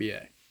today's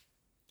NBA.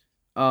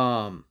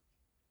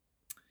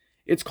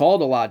 It's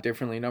called a lot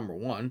differently, number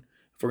one,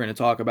 if we're going to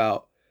talk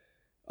about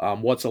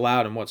what's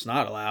allowed and what's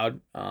not allowed,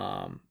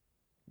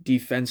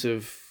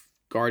 defensive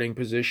guarding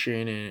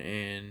position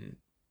and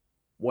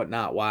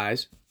whatnot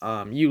wise.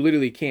 You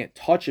literally can't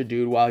touch a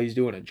dude while he's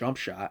doing a jump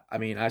shot. I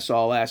mean, I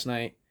saw last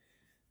night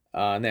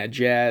in that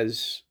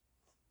Jazz,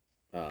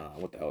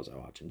 what the hell was I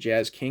watching?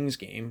 Jazz Kings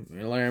game.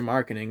 Larry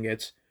Markkinen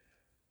gets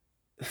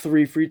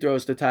 3 free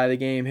throws to tie the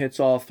game, hits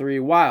all 3,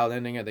 wild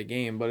ending of the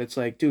game. But it's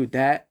like, dude,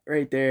 that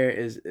right there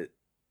is,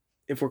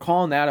 if we're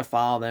calling that a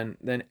foul,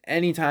 then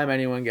anytime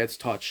anyone gets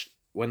touched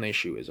when they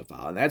shoot is a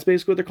foul. And that's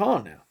basically what they're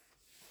calling now.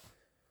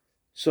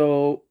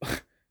 So,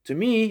 to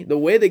me, the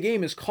way the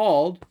game is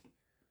called,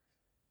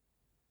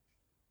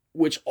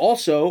 which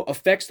also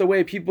affects the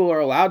way people are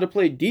allowed to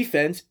play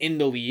defense in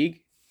the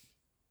league,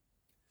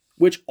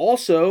 which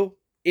also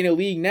in a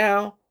league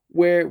now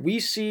where we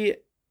see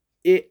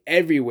it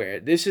everywhere.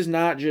 This is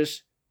not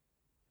just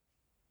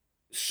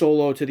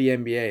solo to the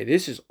NBA.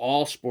 This is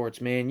all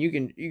sports, man. You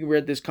can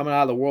read this coming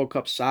out of the World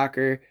Cup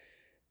soccer.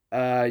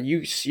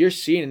 You're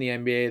seeing in the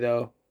NBA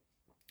though,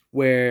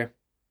 where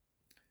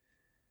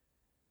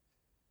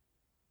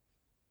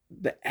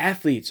the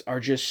athletes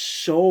are just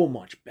so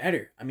much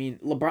better. I mean,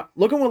 LeBron,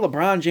 look at what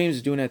LeBron James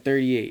is doing at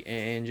 38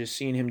 and just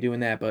seeing him doing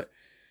that. But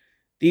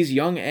these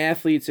young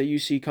athletes that you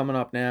see coming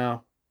up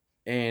now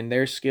and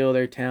their skill,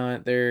 their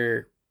talent,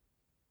 their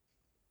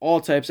all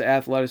types of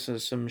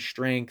athleticism,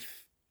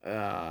 strength.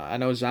 I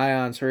know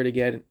Zion's hurt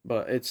again,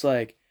 but it's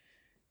like,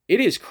 it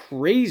is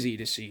crazy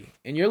to see.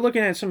 And you're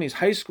looking at some of these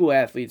high school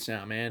athletes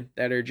now, man,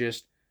 that are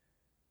just,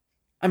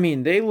 I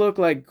mean, they look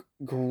like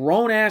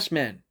grown-ass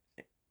men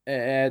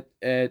at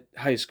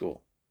high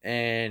school.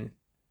 And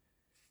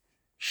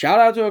shout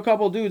out to a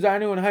couple dudes I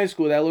knew in high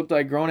school that looked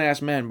like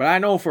grown-ass men, but I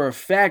know for a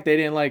fact they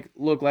didn't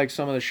look like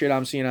some of the shit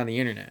I'm seeing on the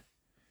internet.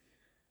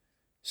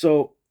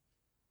 So,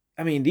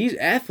 I mean, these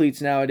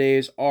athletes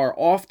nowadays are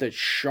off the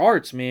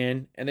charts,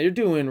 man, and they're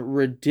doing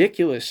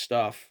ridiculous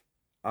stuff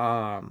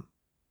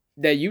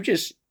that you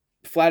just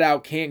flat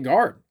out can't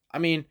guard. I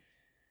mean,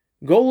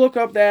 go look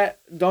up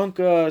that dunk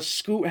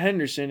Scoot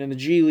Henderson in the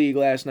G League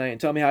last night and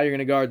tell me how you're going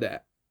to guard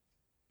that.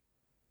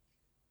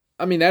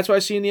 I mean, that's what I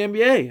see in the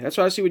NBA. That's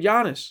what I see with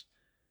Giannis.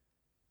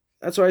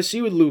 That's what I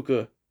see with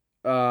Luka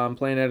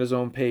playing at his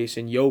own pace,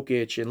 and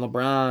Jokic and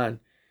LeBron.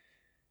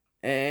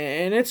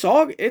 And it's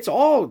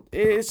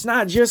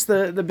not just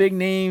the big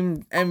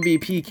name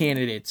MVP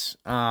candidates.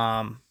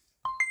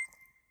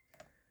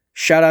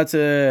 Shout out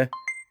to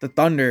the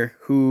Thunder,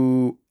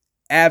 who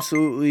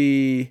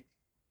absolutely,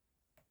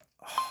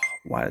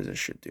 why does this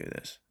shit do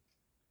this?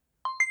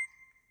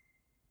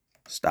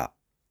 Stop.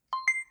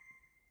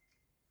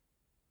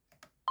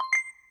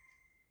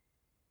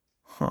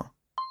 Huh.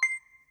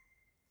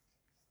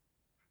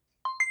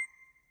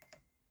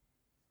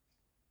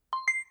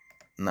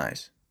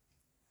 Nice.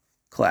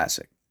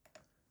 Classic.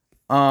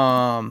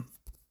 Fucking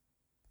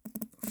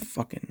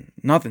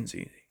nothing's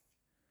easy.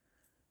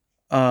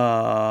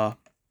 What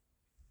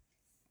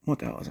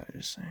the hell was I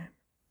just saying?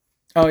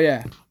 Oh,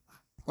 yeah.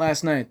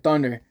 Last night,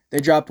 Thunder, they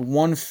dropped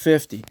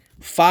 150.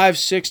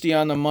 560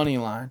 on the money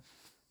line.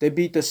 They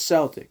beat the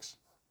Celtics.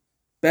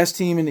 Best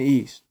team in the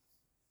East.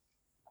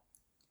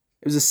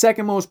 It was the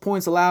second most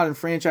points allowed in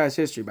franchise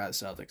history by the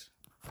Celtics.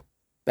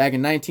 Back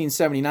in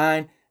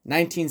 1979,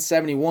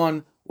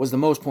 1971 was the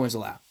most points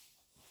allowed.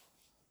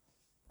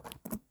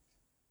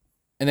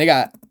 And they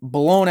got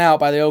blown out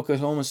by the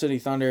Oklahoma City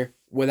Thunder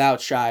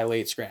without Shai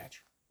late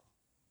scratch.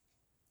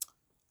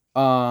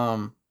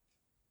 No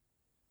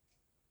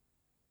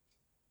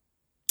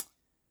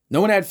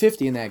one had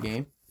 50 in that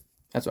game.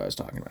 That's what I was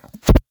talking about.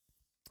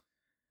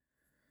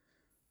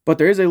 But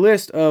there is a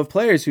list of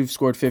players who've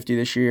scored 50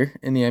 this year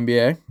in the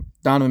NBA.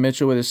 Donovan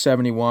Mitchell with his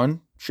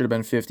 71. Should have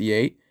been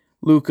 58.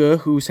 Luka,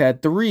 who's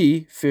had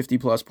 3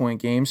 50-plus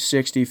point games,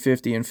 60,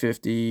 50, and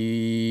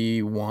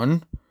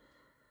 51.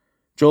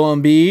 Joel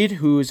Embiid,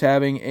 who's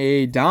having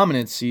a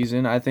dominant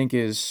season, I think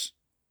is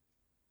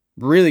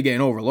really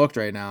getting overlooked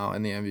right now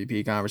in the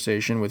MVP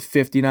conversation with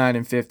 59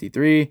 and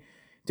 53.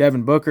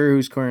 Devin Booker,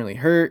 who's currently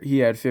hurt, he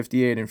had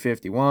 58 and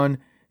 51.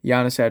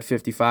 Giannis had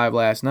 55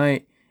 last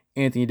night.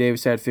 Anthony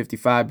Davis had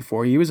 55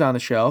 before he was on the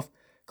shelf.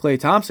 Klay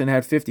Thompson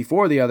had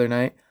 54 the other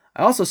night.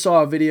 I also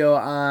saw a video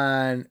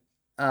on,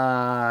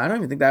 I don't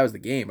even think that was the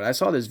game, but I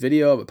saw this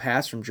video of a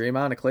pass from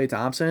Draymond to Klay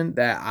Thompson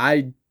that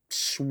I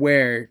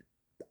swear,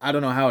 I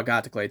don't know how it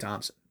got to Klay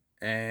Thompson.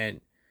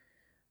 And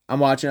I'm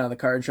watching it on the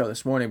Carton Show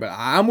this morning, but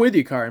I'm with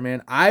you, Carton,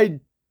 man. I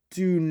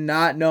do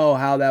not know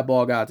how that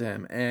ball got to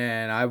him,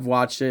 and I've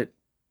watched it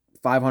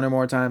 500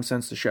 more times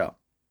since the show.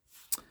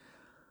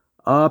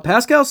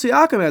 Pascal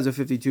Siakam has a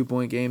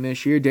 52-point game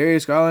this year.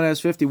 Darius Garland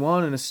has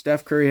 51, and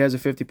Steph Curry has a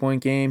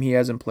 50-point game. He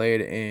hasn't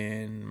played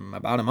in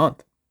about a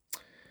month.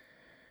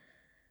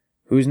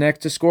 Who's next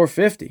to score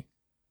 50?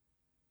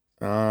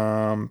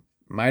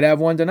 Might have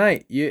one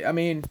tonight.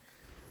 You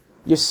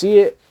see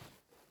it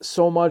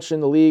so much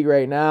in the league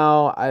right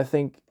now. I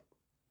think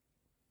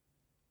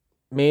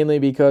mainly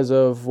because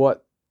of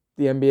what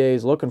the NBA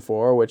is looking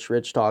for, which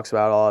Rich talks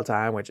about all the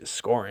time, which is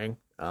scoring.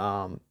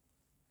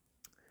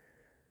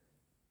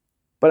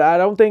 But I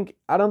don't think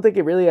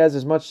it really has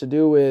as much to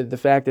do with the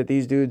fact that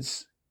these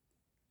dudes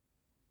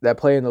that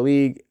play in the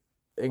league,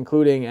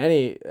 including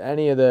any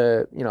of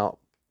the,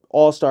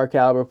 all-star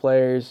caliber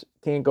players,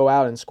 can't go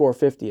out and score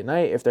 50 a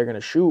night if they're going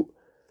to shoot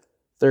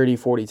 30,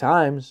 40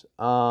 times.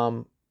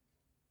 Yeah,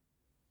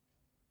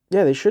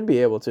 they should be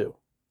able to.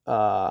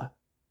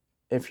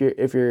 If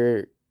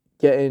you're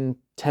getting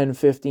 10,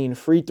 15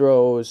 free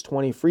throws,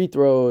 20 free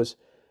throws,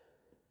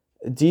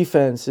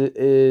 defense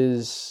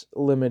is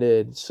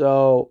limited.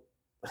 So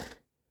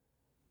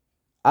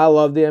I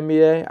love the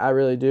NBA. I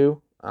really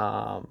do.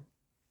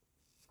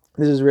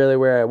 This is really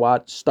where I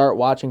start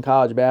watching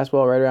college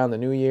basketball right around the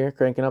new year,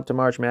 cranking up to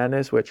March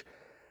Madness, which,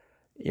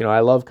 I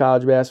love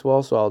college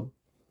basketball, so I'll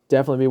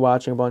definitely be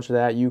watching a bunch of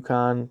that.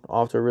 UConn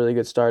off to a really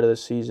good start of the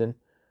season.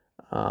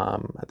 I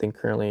think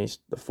currently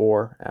the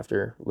 4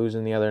 after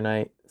losing the other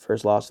night,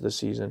 first loss of the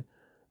season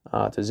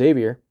to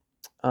Xavier.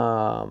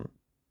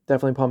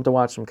 Definitely pumped to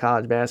watch some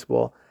college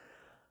basketball.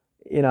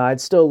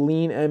 I'd still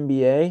lean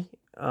NBA.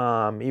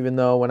 Even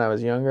though when I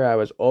was younger, I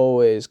was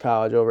always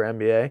college over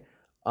NBA.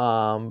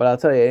 But I'll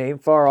tell you, it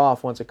ain't far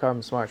off once it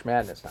comes to March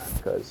Madness time.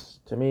 Because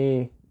to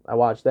me, I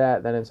watch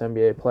that, then it's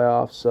NBA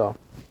playoffs. So,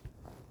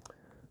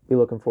 be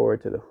looking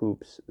forward to the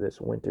hoops this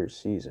winter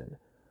season.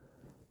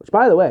 Which,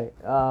 by the way,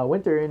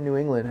 winter in New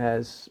England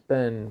has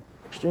been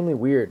extremely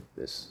weird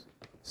this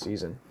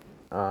season.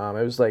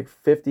 It was like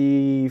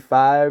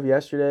 55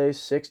 yesterday,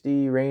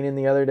 60 raining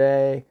the other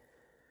day.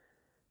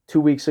 2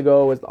 weeks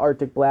ago was the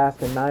Arctic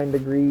blast and 9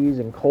 degrees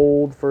and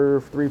cold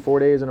for 3-4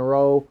 days in a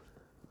row.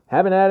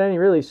 Haven't had any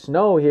really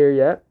snow here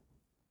yet,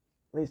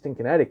 at least in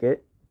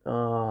Connecticut.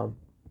 And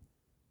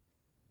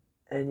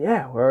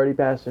yeah, we're already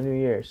past the new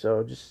year,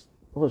 so just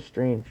a little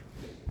strange.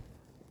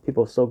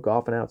 People still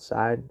golfing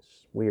outside.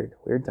 It's weird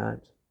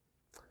times.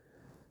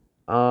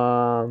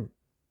 I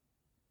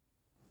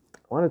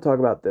want to talk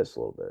about this a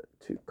little bit.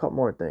 A couple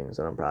more things,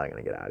 and I'm probably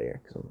going to get out of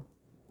here because I'm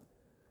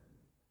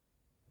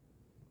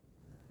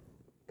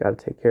got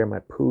to take care of my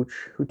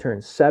pooch, who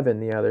turned 7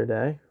 the other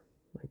day.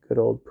 My good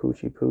old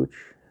Poochie Pooch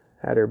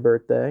had her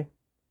birthday.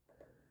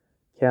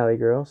 Callie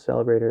girl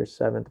celebrated her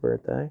 7th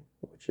birthday,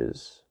 which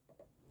is,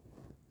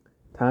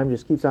 time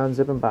just keeps on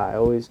zipping by.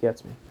 Always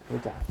gets me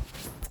every time.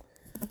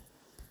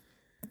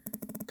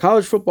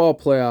 College football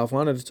playoff.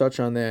 Wanted to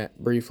touch on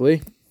that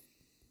briefly.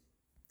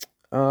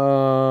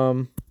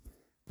 Watched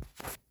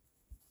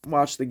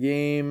the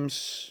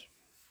games.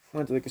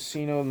 Went to the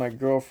casino with my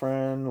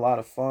girlfriend. A lot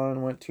of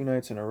fun. Went 2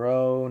 nights in a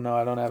row. No,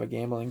 I don't have a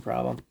gambling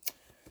problem.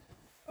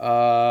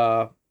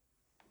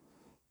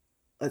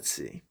 Let's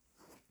see.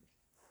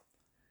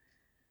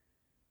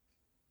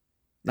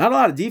 Not a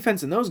lot of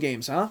defense in those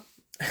games, huh?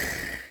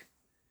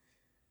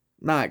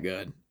 Not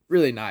good.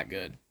 Really not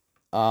good.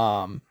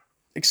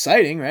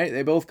 exciting, right?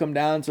 They both come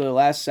down to the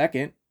last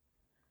second,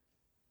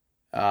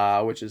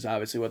 which is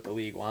obviously what the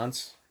league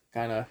wants.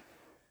 Kind of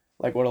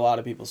like what a lot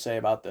of people say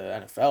about the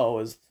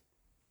NFL is,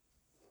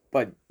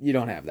 but you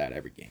don't have that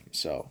every game,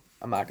 so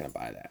I'm not gonna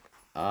buy that.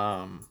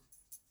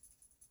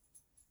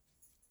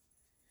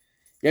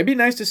 Yeah, it'd be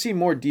nice to see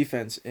more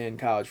defense in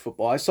college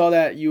football. I saw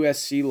that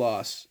USC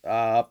loss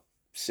up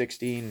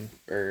 16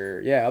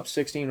 up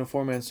 16 with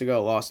 4 minutes to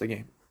go, lost the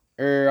game,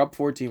 or up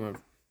 14 with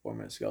 4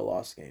 minutes to go,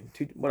 lost the game.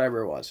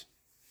 Whatever it was,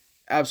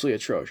 absolutely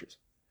atrocious.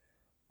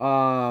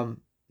 No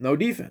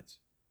defense.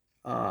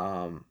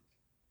 I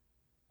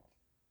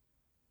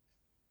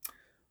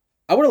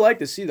would have liked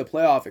to see the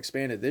playoff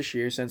expanded this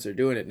year since they're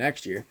doing it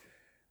next year.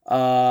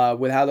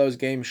 With how those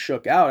games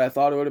shook out, I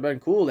thought it would have been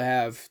cool to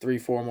have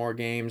 3-4 more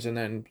games and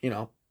then,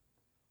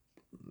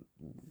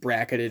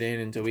 bracket it in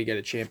until we get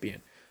a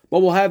champion. But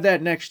we'll have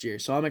that next year.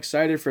 So I'm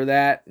excited for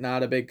that.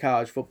 Not a big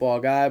college football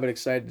guy, but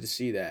excited to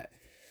see that.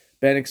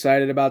 Been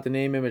excited about the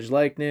name, image,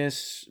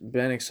 likeness.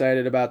 Been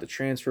excited about the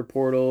transfer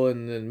portal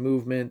and the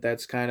movement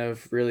that's kind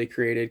of really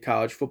created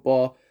college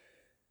football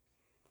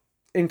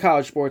in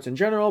college sports in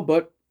general,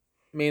 but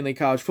mainly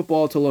college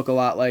football to look a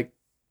lot like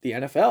the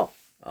NFL.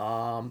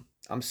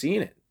 I'm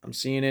seeing it. I'm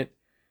seeing it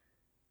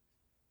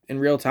in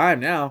real time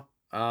now,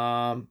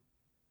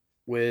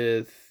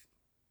 with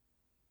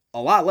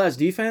a lot less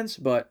defense,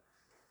 but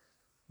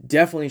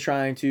definitely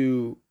trying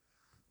to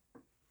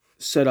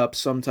set up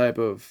some type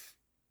of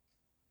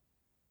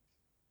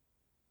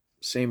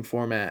same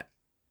format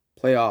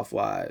playoff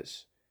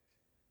wise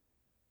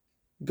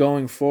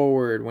going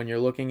forward. When you're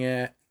looking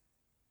at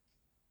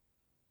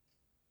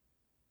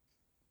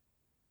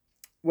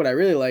what I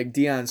really like,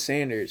 Deion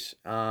Sanders.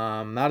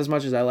 Not as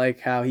much as I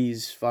like how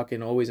he's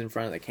fucking always in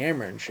front of the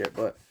camera and shit,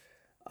 but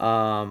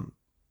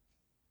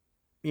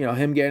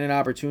him getting an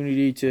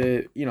opportunity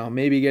to,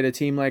 maybe get a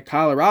team like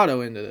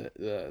Colorado into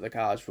the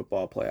college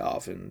football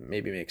playoff and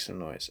maybe make some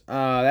noise.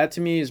 That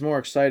to me is more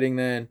exciting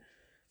than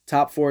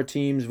top 4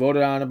 teams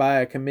voted on by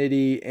a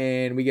committee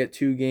and we get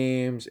 2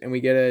 games and we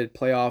get a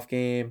playoff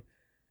game,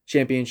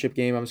 championship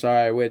game,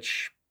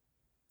 which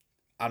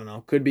I don't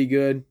know, could be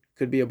good,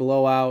 could be a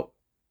blowout.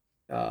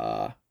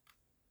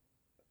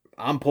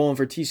 I'm pulling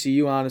for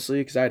TCU,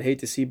 honestly, because I'd hate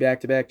to see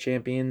back-to-back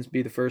champions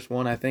be the first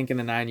one, I think, in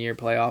a 9-year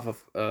playoff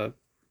of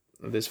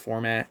this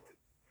format,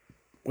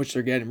 which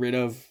they're getting rid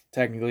of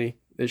technically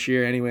this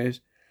year anyways.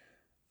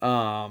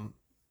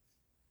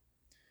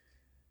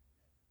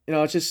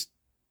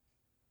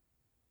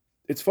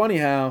 It's funny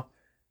how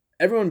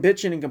everyone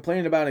bitching and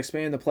complaining about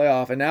expanding the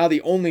playoff, and now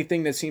the only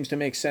thing that seems to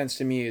make sense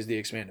to me is the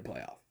expanded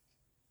playoff.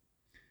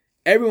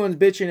 Everyone's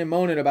bitching and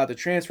moaning about the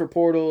transfer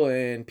portal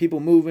and people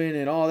moving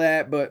and all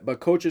that, but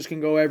coaches can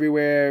go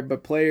everywhere,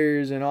 but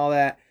players and all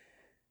that,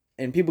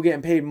 and people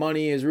getting paid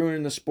money is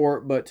ruining the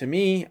sport. But to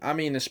me,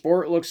 the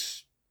sport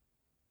looks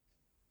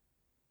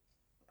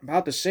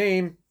about the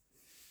same,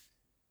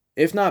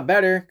 if not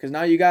better, because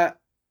now you got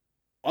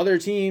other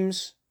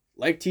teams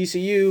like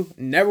TCU.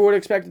 Never would have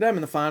expected them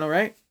in the final,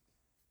 right?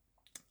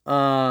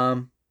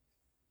 Yeah,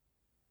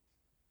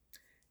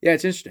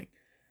 it's interesting.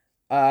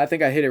 I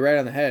think I hit it right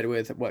on the head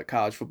with what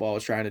college football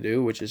was trying to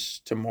do, which is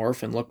to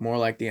morph and look more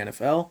like the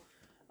NFL.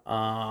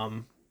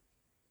 And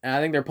I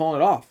think they're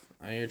pulling it off.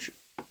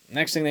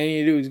 Next thing they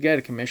need to do is get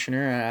a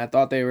commissioner. I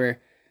thought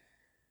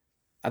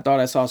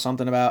I saw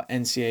something about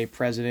NCAA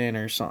president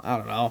or something. I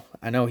don't know.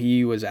 I know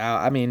he was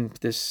out.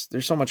 There's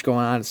so much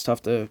going on. It's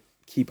tough to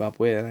keep up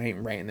with. I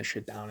ain't writing this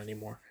shit down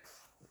anymore.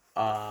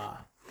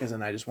 Because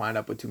then I just wind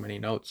up with too many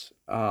notes.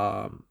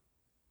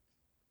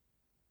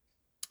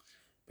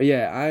 But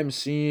yeah, I'm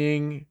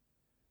seeing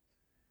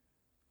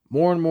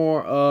more and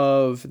more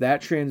of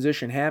that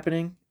transition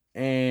happening,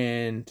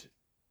 and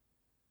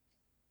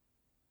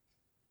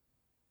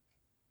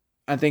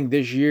I think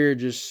this year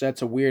just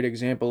sets a weird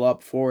example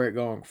up for it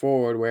going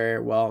forward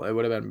where, well, it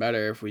would have been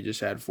better if we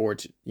just had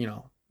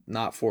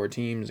not 4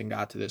 teams and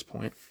got to this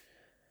point.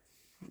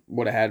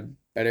 Would have had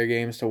better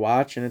games to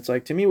watch, and it's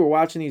like, to me, we're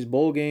watching these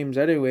bowl games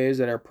anyways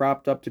that are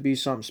propped up to be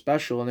something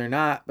special, and they're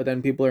not, but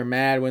then people are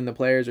mad when the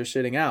players are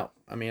sitting out.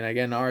 I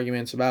get in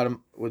arguments about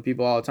them with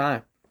people all the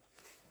time.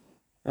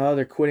 Oh,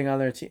 they're quitting on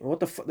their team. What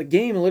the fuck? The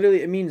game,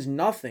 literally, it means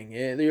nothing.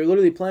 You're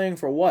literally playing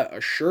for what?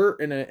 A shirt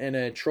and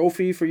a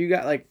trophy for you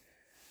guys? Like,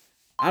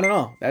 I don't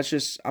know. That's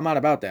just, I'm not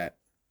about that.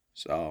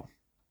 So,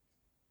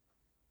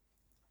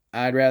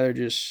 I'd rather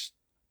just,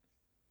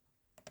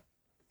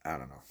 I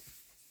don't know.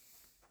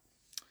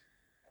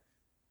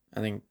 I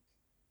think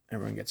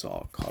everyone gets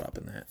all caught up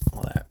in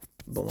all that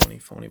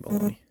baloney, phony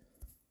baloney.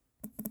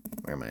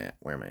 Where am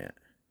I at?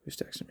 Who's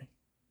texting me?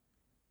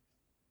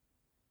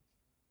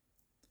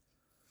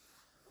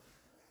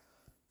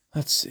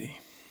 Let's see.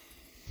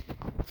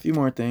 A few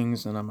more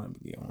things, and I'm gonna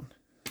be going.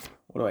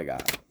 What do I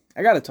got?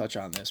 I gotta touch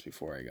on this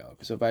before I go,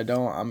 because if I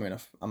don't, I'm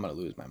gonna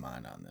lose my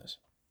mind on this.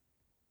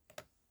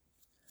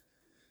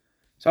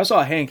 So I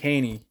saw Hank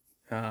Haney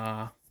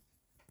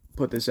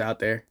put this out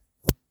there.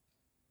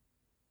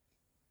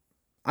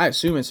 I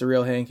assume it's the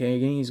real Hank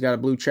Haney. He's got a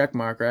blue check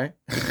mark, right?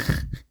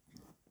 It's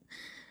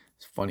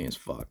funny as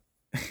fuck.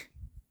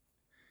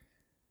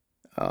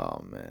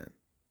 Oh, man.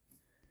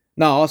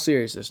 No, all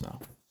seriousness now.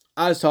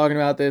 I was talking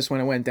about this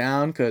when it went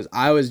down because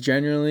I was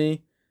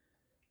genuinely,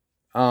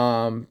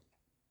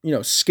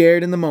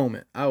 scared in the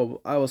moment. I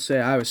will say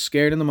I was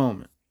scared in the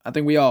moment. I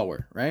think we all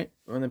were, right?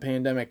 When the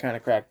pandemic kind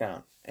of cracked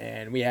down.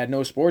 And we had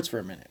no sports for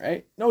a minute,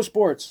 right? No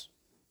sports.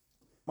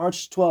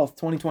 March 12th,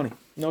 2020.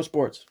 No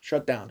sports.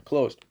 Shut down.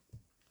 Closed.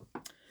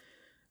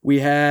 We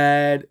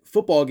had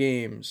football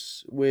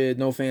games with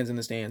no fans in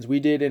the stands. We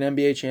did an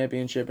NBA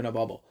championship in a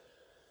bubble.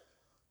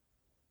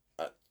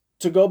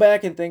 To go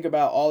back and think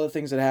about all the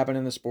things that happened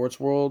in the sports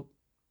world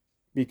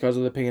because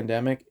of the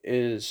pandemic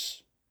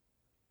is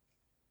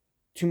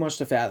too much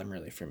to fathom,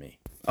 really, for me.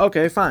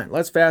 Okay, fine.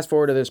 Let's fast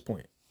forward to this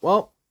point.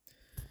 Well,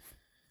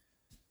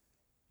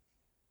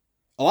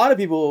 a lot of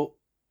people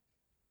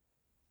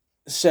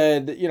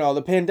said,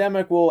 the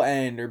pandemic will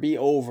end or be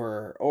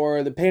over,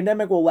 or the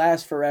pandemic will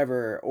last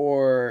forever,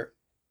 or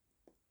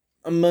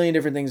a million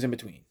different things in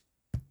between.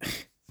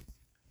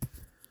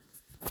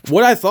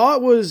 What I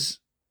thought was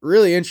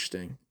really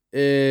interesting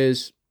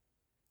is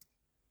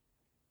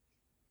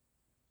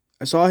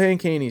I saw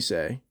Hank Haney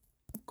say,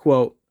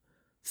 quote,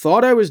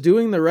 "Thought I was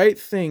doing the right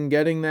thing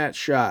getting that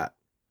shot.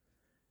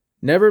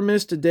 Never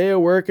missed a day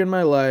of work in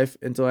my life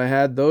until I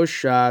had those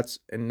shots,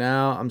 and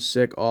now I'm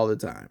sick all the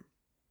time."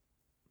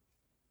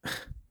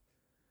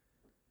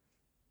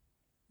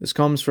 This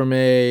comes from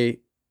a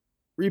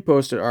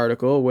reposted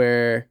article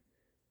where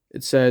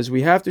it says,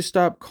 "We have to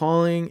stop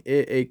calling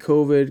it a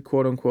COVID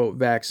quote-unquote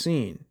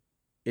vaccine.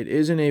 It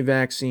isn't a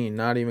vaccine,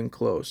 not even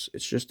close.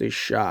 It's just a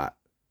shot."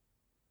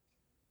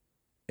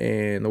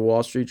 And the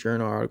Wall Street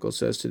Journal article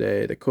says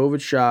today, "The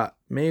COVID shot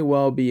may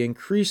well be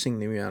increasing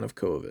the amount of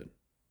COVID."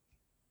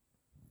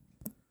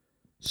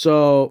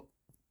 So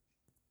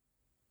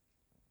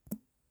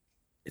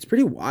it's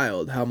pretty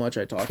wild how much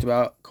I talked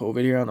about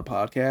COVID here on the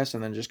podcast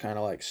and then just kind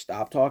of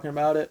stopped talking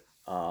about it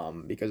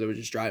because it would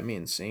just drive me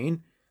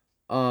insane.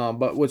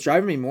 But what's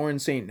driving me more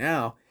insane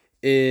now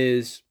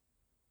is,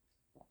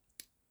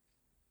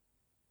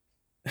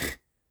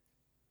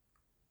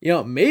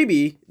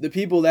 maybe the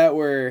people that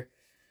were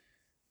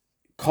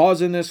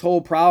causing this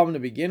whole problem to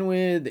begin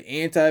with, the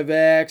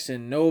anti-vax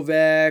and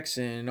no-vax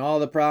and all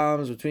the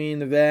problems between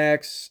the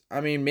vax,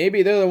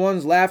 maybe they're the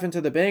ones laughing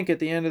to the bank at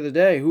the end of the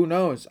day. Who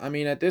knows?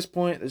 At this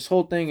point, this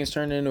whole thing has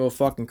turned into a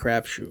fucking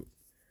crapshoot.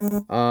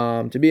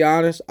 To be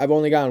honest, I've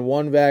only gotten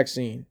one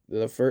vaccine,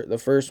 the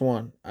first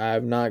one.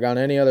 I've not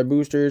gotten any other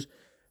boosters,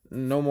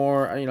 no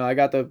more. I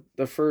got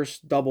the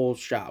first double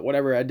shot,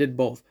 whatever. I did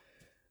both.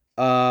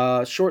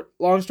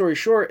 Long story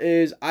short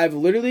is I've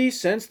literally,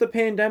 since the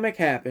pandemic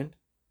happened,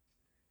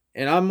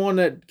 and I'm one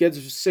that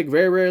gets sick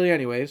very rarely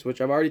anyways, which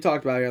I've already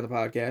talked about here on the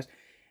podcast.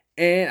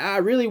 And I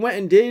really went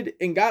and did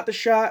and got the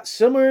shot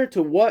similar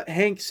to what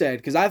Hank said,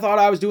 because I thought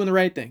I was doing the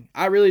right thing.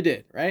 I really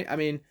did, right?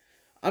 I'm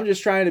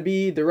just trying to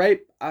be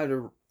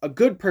a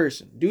good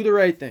person, do the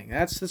right thing.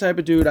 That's the type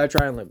of dude I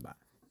try and live by.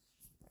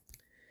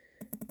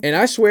 And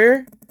I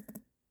swear,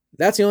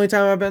 that's the only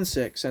time I've been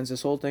sick since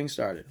this whole thing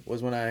started,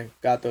 was when I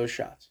got those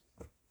shots.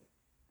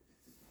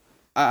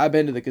 I've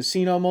been to the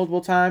casino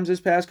multiple times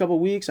this past couple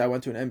weeks. I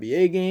went to an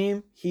NBA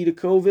game, heat of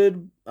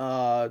COVID,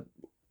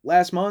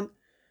 last month.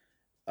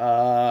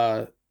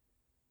 I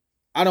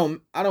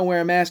don't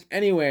wear a mask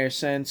anywhere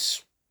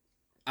since,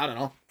 I don't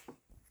know,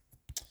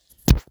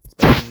 it's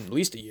been at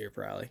least a year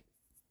probably.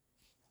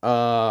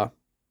 And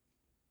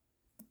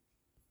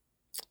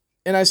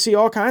I see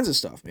all kinds of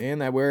stuff, man,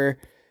 that we're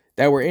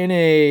in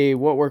a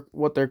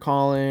what they're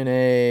calling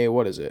a,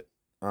 what is it?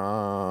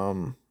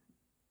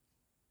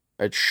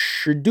 A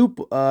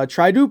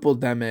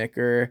tridupledemic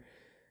or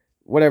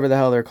whatever the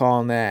hell they're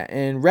calling that,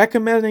 and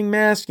recommending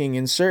masking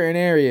in certain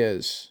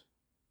areas.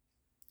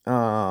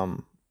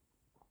 And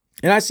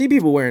I see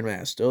people wearing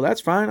masks still.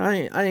 That's fine.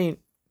 I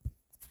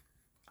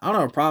don't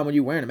have a problem with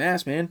you wearing a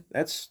mask, man.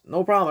 That's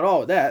no problem at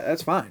all with that.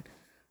 That's fine.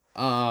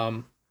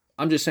 I'm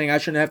just saying I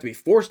shouldn't have to be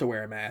forced to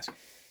wear a mask,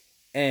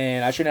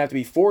 and I shouldn't have to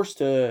be forced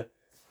to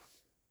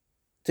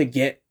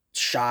get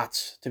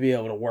shots to be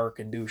able to work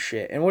and do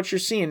shit. And what you're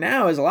seeing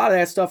now is a lot of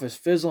that stuff is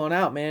fizzling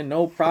out, man.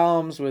 No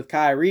problems with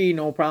Kyrie,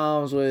 no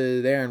problems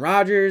with Aaron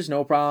Rodgers,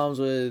 no problems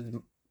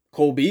with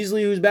Cole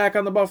Beasley, who's back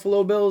on the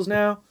Buffalo Bills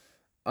now.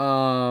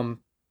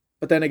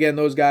 But then again,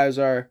 those guys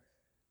are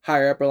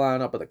higher up or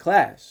line up of the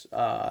class.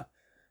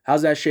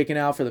 How's that shaking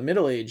out for the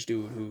middle-aged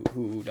dude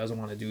who doesn't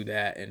want to do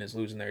that and is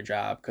losing their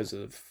job because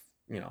of,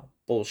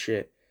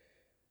 bullshit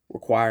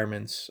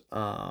requirements?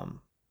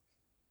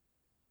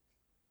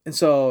 And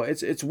so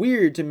it's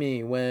weird to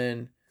me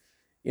when,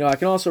 I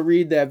can also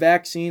read that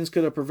vaccines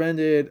could have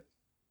prevented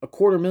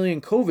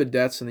 250,000 COVID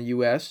deaths in the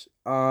U.S.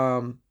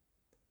 But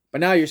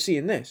now you're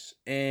seeing this,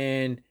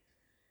 and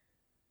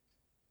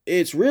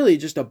it's really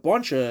just a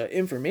bunch of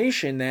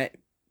information that,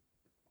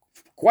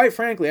 quite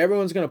frankly,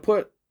 everyone's going to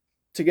put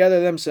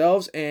together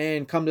themselves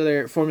and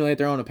formulate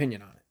their own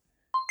opinion on it.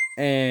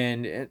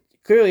 And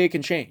clearly it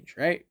can change,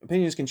 right?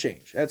 Opinions can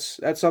change. That's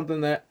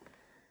something that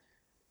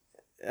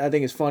I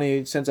think is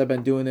funny since I've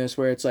been doing this,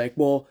 where it's like,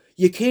 well,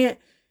 you can't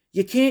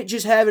you can't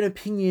just have an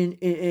opinion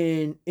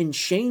and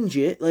change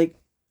it. Like,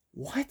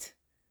 what?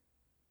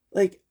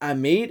 Like, I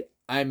made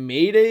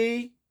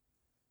a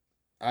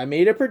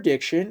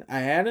prediction. I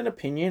had an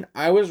opinion.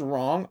 I was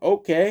wrong.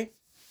 Okay.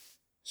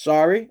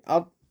 Sorry.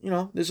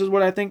 This is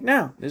what I think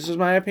now. This is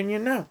my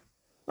opinion now.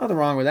 Nothing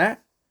wrong with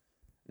that.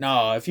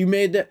 No, if you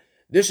made that,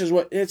 this is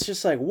what, it's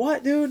just like,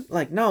 what, dude?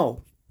 Like,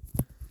 no.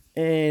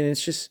 And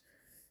it's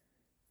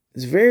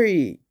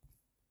very,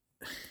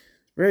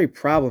 very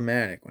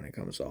problematic when it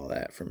comes to all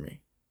that for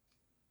me.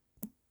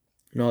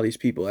 And all these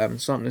people having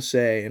something to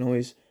say and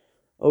always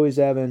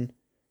having,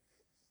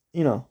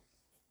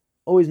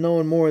 always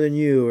knowing more than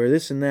you or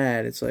this and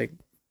that. It's like,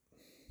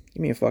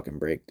 give me a fucking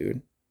break,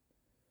 dude.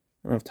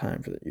 I don't have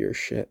time for your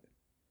shit.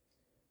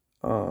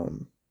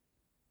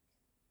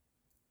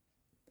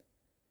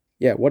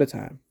 Yeah, what a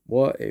time.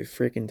 What a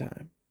freaking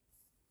time.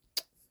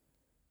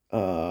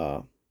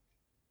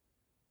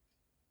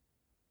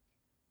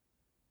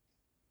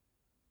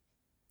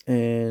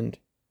 And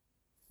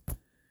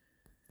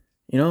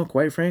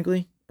quite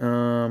frankly,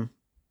 I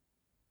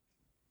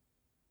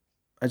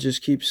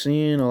just keep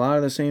seeing a lot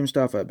of the same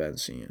stuff I've been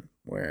seeing.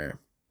 Where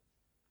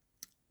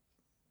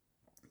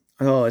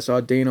I saw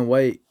Dana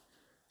White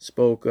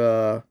spoke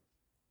how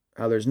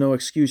there's no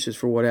excuses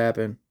for what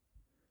happened,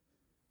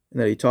 and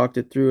that he talked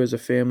it through as a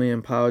family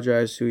and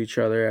apologized to each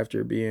other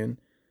after being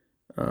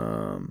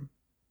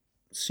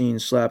seen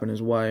slapping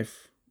his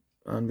wife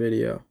on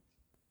video.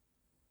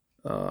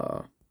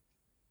 But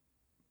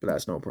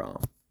that's no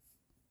problem.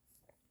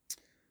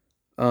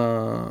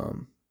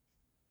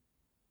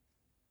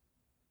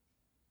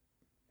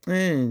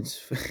 And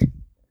I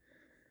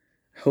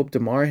hope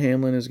DeMar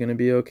Hamlin is going to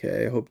be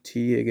okay. I hope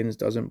T. Higgins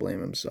doesn't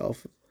blame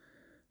himself.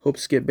 Hope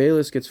Skip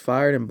Bayless gets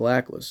fired and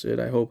blacklisted.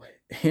 I hope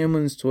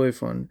Hamlin's toy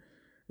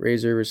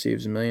fundraiser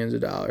receives millions of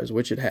dollars,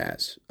 which it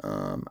has.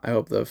 I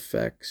hope that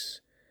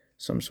affects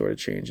some sort of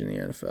change in the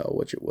NFL,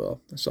 which it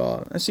will.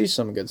 I see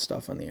some good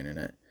stuff on the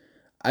internet.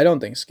 I don't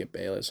think Skip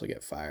Bayless will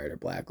get fired or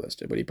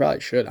blacklisted, but he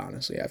probably should,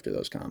 honestly, after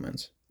those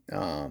comments.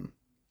 But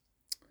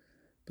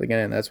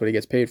again, that's what he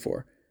gets paid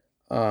for.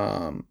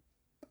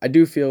 I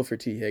do feel for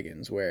T.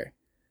 Higgins where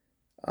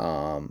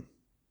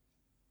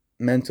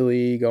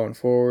mentally going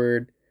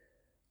forward,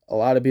 a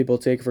lot of people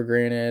take for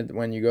granted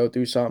when you go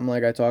through something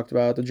like I talked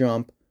about at the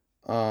jump,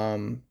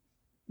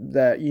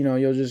 that,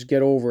 you'll just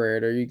get over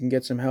it, or you can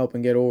get some help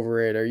and get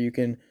over it, or you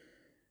can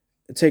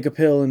take a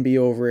pill and be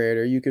over it,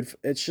 or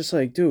it's just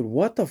like, dude,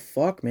 what the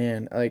fuck,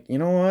 man? Like, you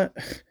know what?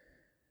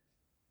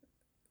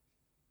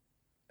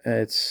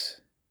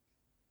 It's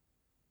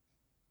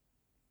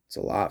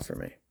a lot for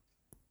me.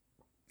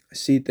 I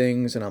see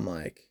things and I'm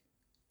like,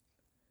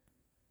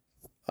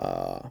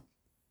 I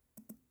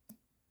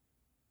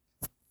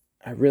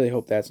really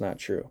hope that's not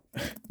true.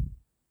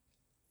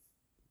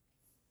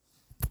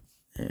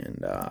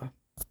 And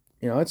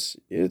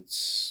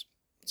it's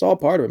all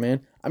part of it,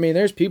 man. I mean,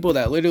 there's people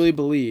that literally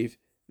believe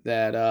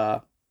that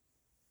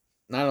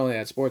not only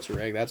that sports are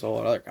rigged, that's a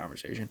whole other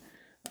conversation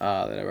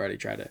that I've already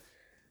tried to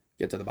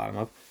get to the bottom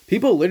of.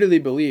 People literally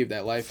believe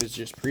that life is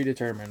just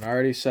predetermined,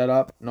 already set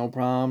up, no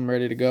problem,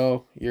 ready to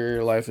go.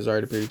 Your life is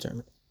already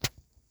predetermined.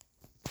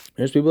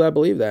 There's people that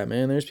believe that,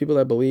 man. There's people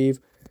that believe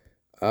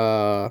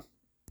a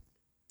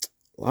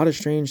lot of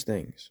strange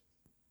things.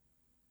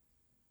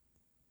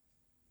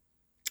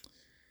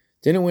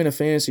 Didn't win a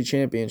fantasy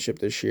championship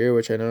this year,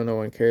 which I know no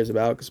one cares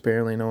about, because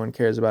apparently no one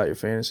cares about your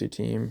fantasy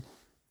team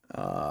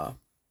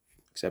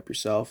except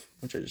yourself,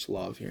 which I just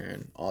love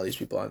hearing all these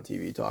people on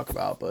TV talk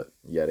about, but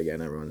yet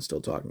again, everyone's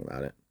still talking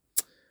about it.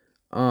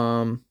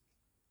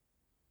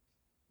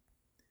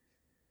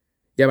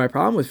 Yeah, my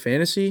problem with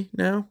fantasy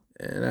now,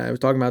 and I was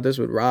talking about this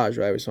with Raj,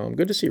 right? We saw him.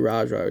 Good to see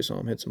Raj, right? We saw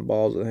him hit some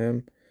balls with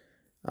him.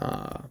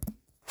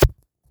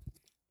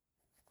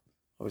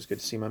 Always good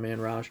to see my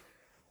man Raj.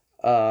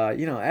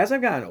 As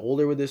I've gotten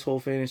older with this whole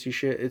fantasy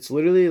shit, it's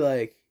literally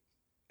like,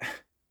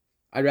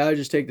 I'd rather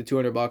just take the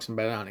 $200 and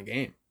bet it on a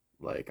game.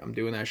 Like, I'm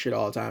doing that shit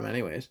all the time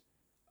anyways.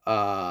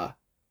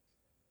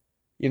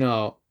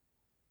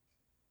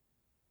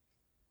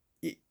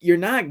 You're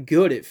not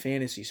good at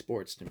fantasy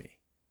sports to me.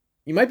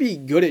 You might be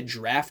good at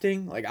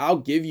drafting. Like, I'll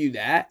give you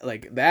that.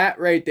 Like, that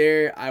right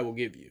there, I will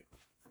give you.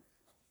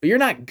 But you're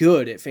not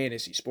good at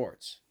fantasy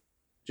sports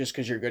just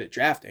because you're good at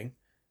drafting.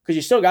 Because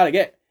you still got to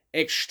get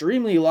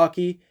extremely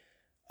lucky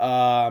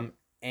and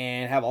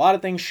have a lot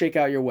of things shake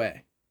out your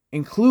way.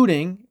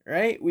 Including,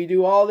 right, we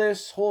do all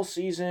this whole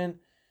season,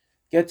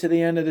 get to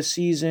the end of the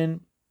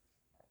season.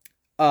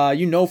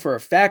 For a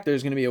fact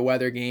there's going to be a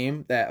weather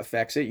game that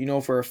affects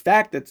it. For a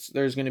fact that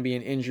there's going to be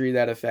an injury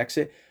that affects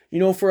it.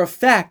 For a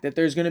fact that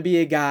there's going to be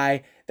a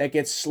guy that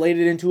gets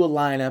slated into a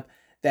lineup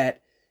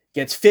that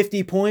gets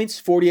 50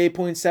 points,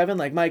 48.7,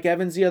 like Mike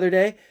Evans the other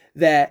day,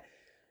 that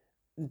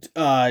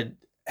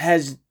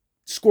has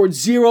scored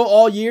 0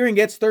 all year and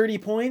gets 30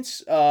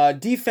 points.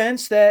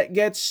 Defense that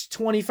gets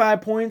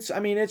 25 points. I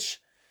mean, it's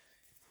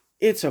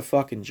a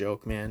fucking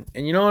joke, man.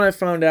 And you know what I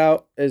found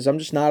out is I'm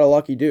just not a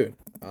lucky dude.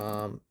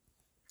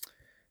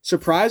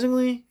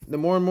 surprisingly, the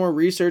more and more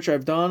research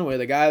I've done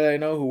with a guy that I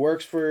know who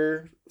works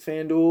for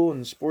FanDuel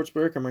and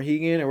Sportsbook or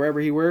Mohegan or wherever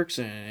he works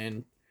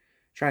and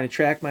trying to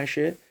track my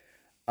shit,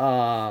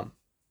 um,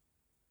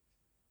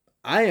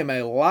 I am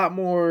a lot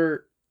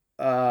more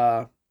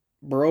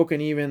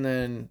broken even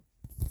than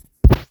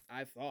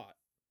I thought.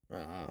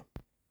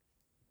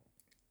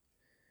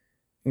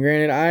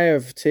 Granted, I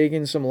have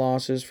taken some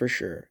losses for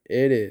sure.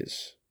 It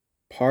is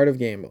part of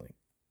gambling.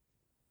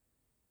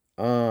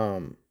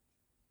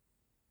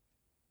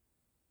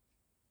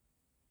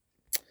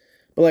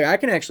 But like I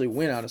can actually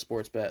win on a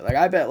sports bet. Like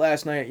I bet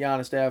last night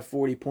Giannis to have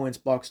 40 points,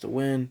 Bucks to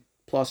win,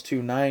 plus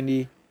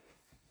 290.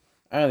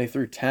 I only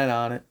threw 10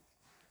 on it.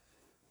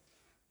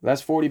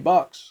 That's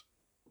 $40.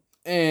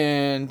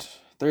 And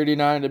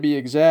 39 to be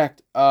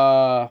exact.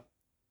 I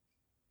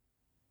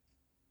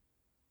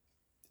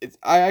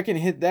can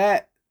hit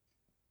that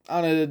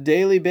on a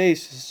daily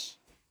basis.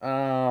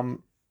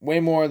 Way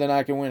more than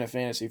I can win a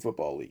fantasy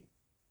football league.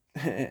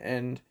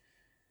 And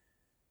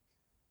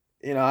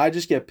I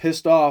just get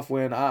pissed off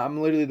when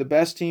I'm literally the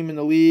best team in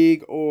the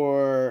league,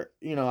 or,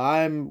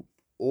 I'm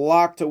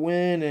locked to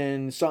win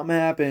and something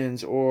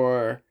happens,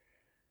 or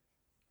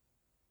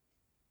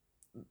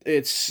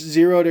it's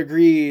 0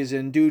 degrees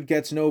and dude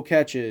gets no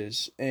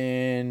catches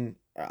and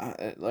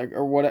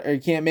or you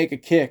can't make a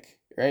kick,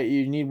 right?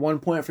 You need 1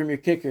 point from your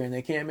kicker and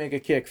they can't make a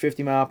kick,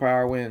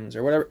 50-mile-per-hour winds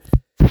or whatever.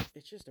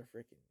 It's just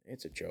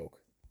it's a joke.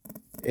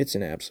 It's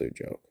an absolute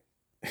joke.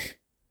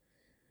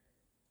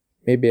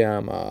 Maybe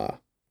I'm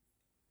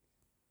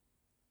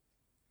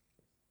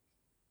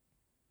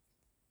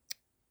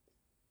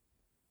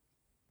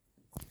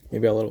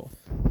maybe a little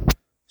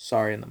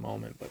sorry in the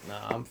moment, but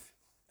nah,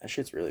 that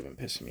shit's really been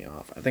pissing me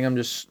off. I think I'm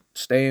just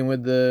staying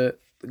with the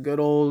good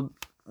old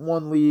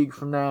one league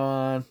from now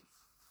on.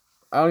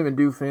 I don't even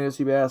do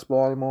fantasy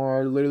basketball anymore.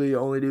 I literally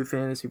only do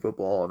fantasy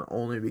football, and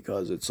only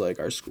because it's like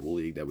our school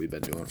league that we've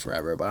been doing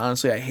forever. But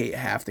honestly, I hate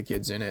half the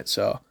kids in it,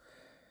 so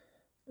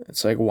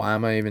it's like, why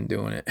am I even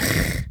doing it?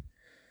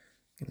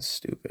 It's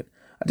stupid.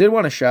 I did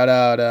want to shout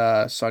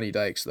out Sonny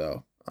Dykes,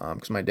 though,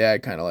 because my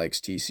dad kind of likes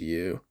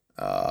TCU.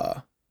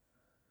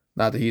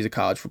 Not that he's a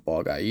college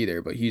football guy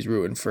either, but he's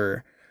rooting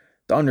for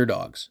the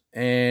underdogs.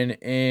 And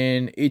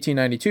in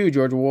 1892,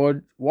 George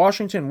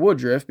Washington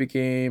Woodruff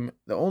became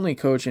the only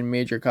coach in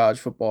major college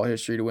football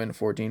history to win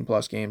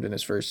 14-plus games in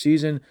his first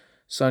season.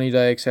 Sonny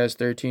Dykes has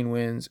 13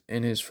 wins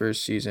in his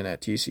first season at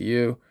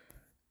TCU.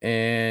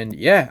 And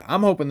yeah,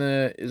 I'm hoping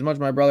that as much as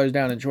my brother's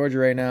down in Georgia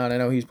right now, and I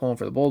know he's pulling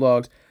for the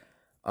Bulldogs,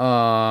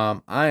 I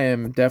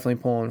am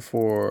definitely pulling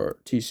for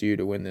TCU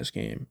to win this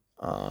game.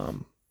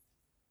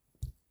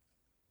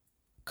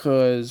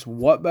 Because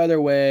what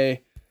better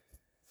way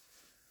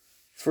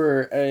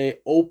for a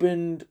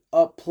opened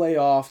up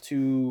playoff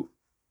to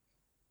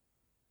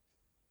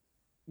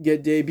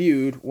get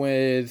debuted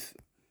with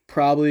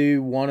probably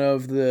one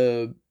of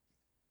the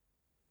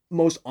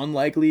most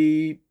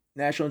unlikely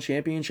national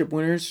championship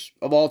winners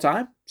of all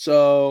time.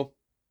 So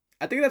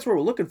I think that's what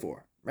we're looking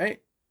for,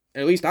 right?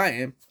 At least I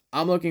am.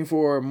 I'm looking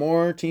for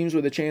more teams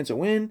with a chance to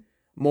win,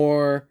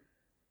 more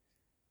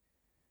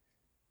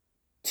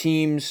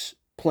teams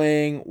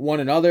playing one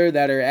another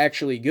that are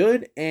actually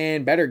good,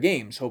 and better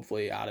games,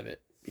 hopefully, out of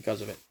it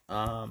because of it.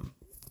 And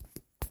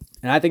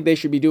I think they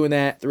should be doing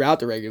that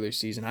throughout the regular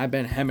season. I've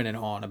been hemming and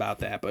hawing about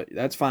that, but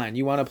that's fine.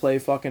 You want to play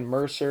fucking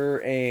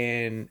Mercer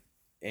and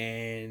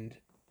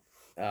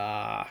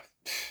I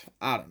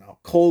don't know,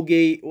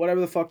 Colgate,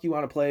 whatever the fuck you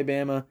want to play,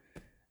 Bama,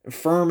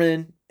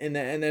 Furman, and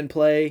then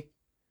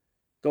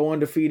go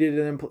undefeated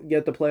and then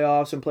get the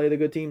playoffs and play the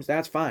good teams.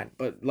 That's fine,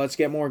 but let's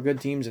get more good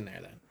teams in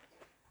there then.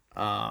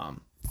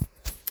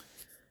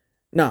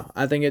 No,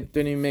 I think it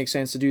didn't even make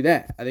sense to do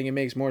that. I think it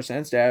makes more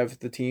sense to have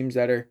the teams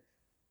that are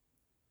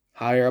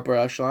higher upper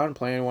echelon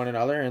playing one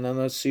another, and then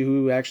let's see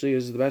who actually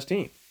is the best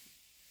team.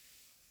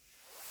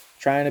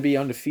 Trying to be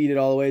undefeated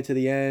all the way to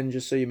the end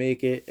just so you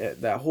make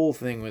it. That whole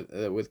thing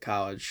with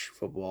college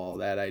football,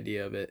 that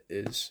idea of it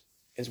is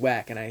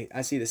whack. And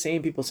I see the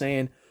same people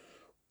saying,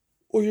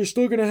 well, you're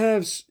still going to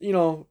have,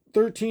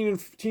 13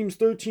 teams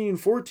 13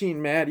 and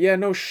 14, Matt. Yeah,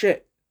 no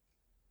shit.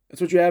 That's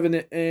what you have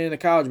in the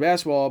college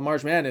basketball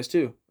March Madness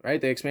too,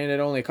 right? They expanded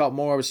only a couple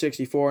more. It was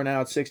 64,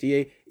 now it's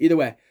 68. Either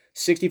way,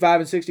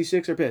 65 and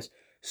 66 are pissed.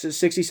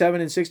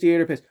 67 and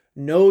 68 are pissed.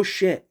 No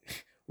shit.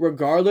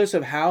 Regardless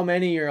of how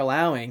many you're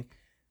allowing,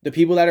 the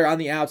people that are on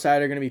the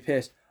outside are going to be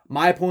pissed.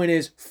 My point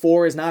is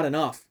 4 is not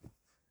enough.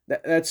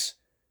 It's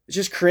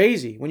just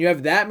crazy. When you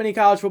have that many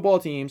college football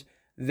teams,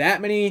 that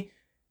many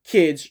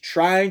kids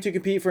trying to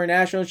compete for a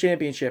national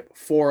championship,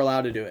 4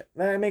 allowed to do it.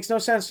 That makes no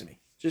sense to me.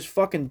 Just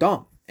fucking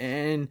dumb.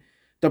 And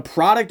the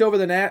product over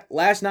the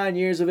last 9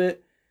 years of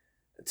it,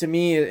 to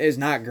me, is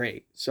not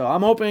great. So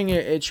I'm hoping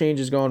it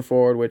changes going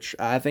forward, which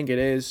I think it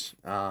is.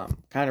 Kind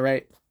of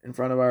right in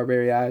front of our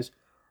very eyes.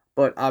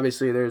 But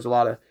obviously there's a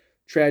lot of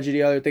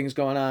tragedy, other things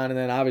going on, and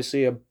then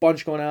obviously a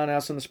bunch going on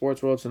else in the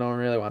sports world, so no one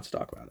really wants to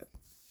talk about it.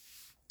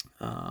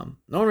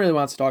 No one really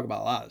wants to talk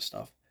about a lot of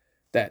stuff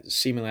that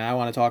seemingly I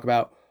want to talk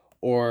about,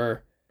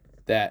 or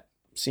that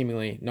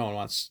seemingly no one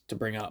wants to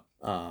bring up.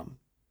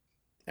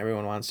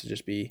 Everyone wants to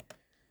just be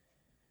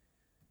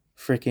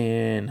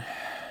freaking,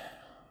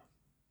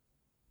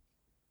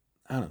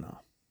 I don't know,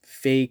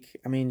 fake.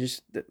 I mean,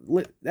 just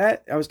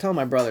that. I was telling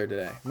my brother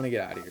today. I'm gonna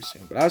get out of here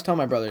soon, but I was telling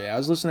my brother, I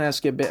was listening to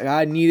Skip Bayless.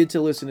 I needed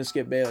to listen to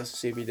Skip Bayless to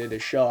see if he did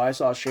his show. I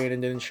saw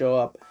Shannon didn't show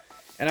up,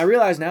 and I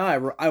realized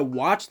now I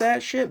watched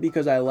that shit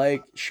because I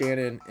like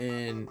Shannon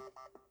and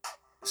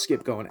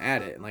Skip going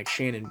at it, and like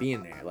Shannon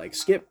being there, like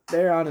Skip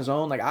there on his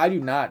own. Like, I do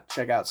not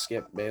check out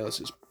Skip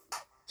Bayless's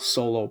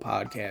solo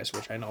podcast,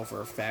 which I know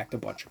for a fact a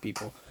bunch of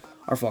people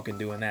are fucking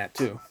doing that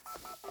too.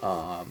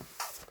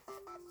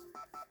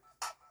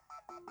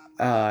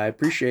 I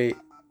appreciate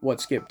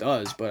what Skip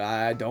does, but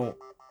I don't.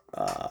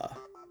 I'm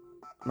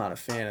not a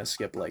fan of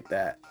Skip like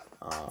that.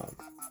 But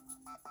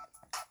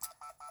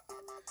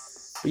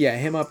yeah,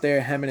 him up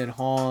there hemming and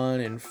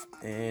hawing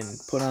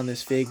and put on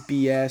this fake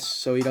BS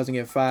so he doesn't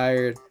get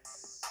fired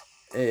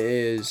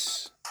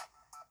is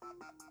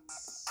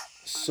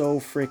so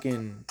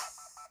freaking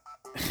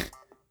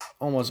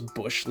almost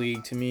Bush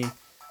League to me.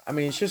 I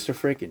mean, it's just a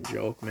freaking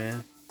joke,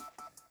 man.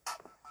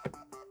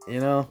 You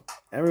know?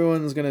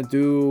 Everyone's going to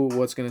do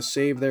what's going to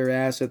save their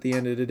ass at the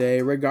end of the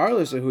day,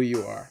 regardless of who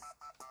you are.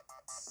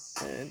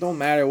 It don't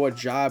matter what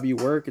job you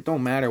work. It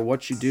don't matter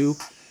what you do.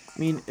 I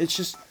mean, it's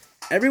just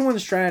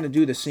everyone's trying to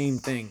do the same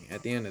thing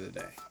at the end of the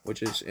day,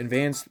 which is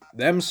advance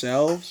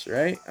themselves,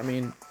 right? I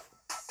mean,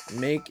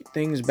 make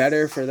things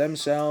better for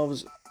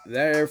themselves,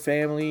 their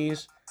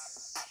families,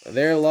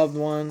 their loved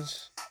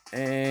ones,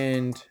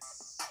 and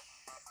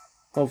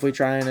hopefully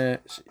trying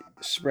to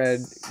spread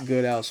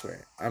good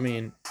elsewhere. I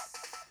mean,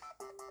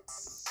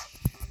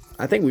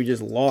 I think we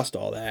just lost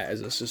all that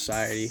as a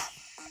society.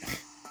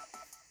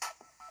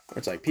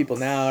 It's like people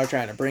now are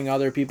trying to bring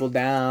other people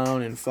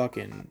down and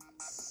fucking...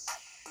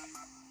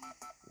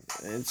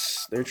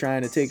 They're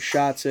trying to take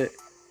shots at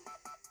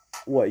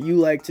what you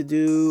like to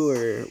do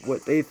or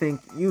what they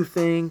think you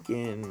think,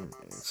 and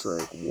it's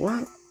like,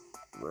 what?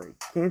 Like,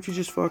 can't you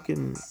just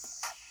fucking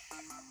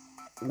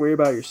worry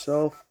about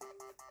yourself?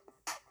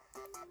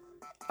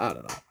 I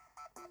don't know.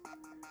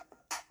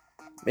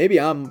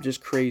 Maybe I'm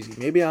just crazy.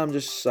 Maybe I'm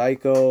just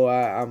psycho.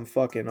 I'm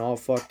fucking all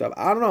fucked up.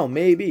 I don't know.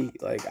 Maybe.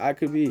 Like, I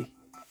could be.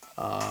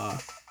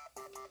 But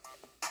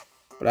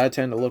I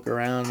tend to look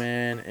around,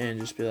 man, and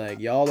just be like,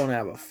 y'all don't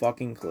have a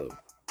fucking clue.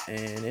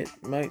 And it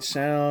might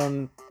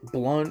sound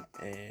blunt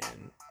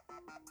and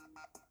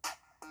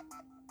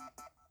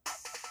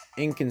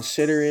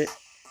inconsiderate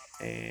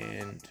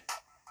and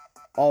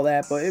all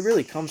that, but it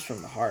really comes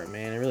from the heart,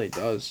 man. It really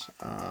does.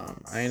 I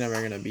ain't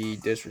never gonna be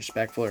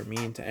disrespectful or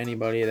mean to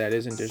anybody that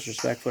isn't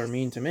disrespectful or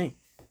mean to me.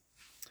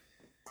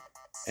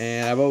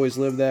 And I've always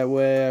lived that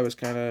way. I was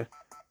kind of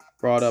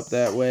brought up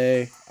that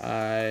way.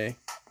 I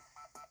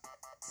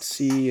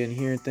see and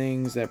hear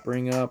things that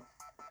bring up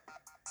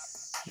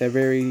that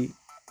very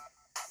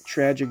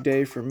tragic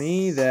day for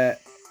me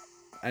that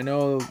I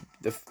know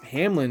the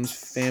Hamlin's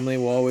family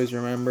will always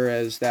remember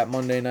as that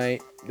Monday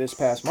night, this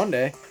past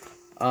Monday,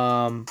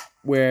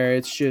 where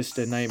it's just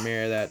a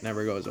nightmare that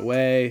never goes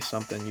away,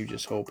 something you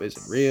just hope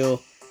isn't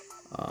real,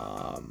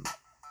 and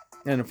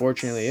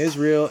unfortunately is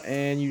real,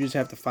 and you just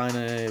have to find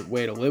a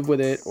way to live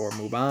with it or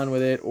move on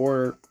with it,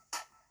 or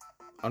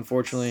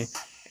unfortunately,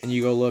 and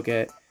you go look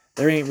at,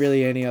 there ain't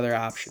really any other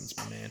options,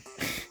 my man.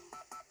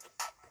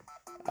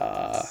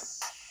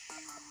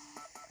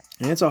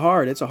 And it's a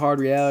hard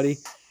reality.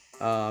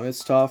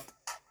 It's tough.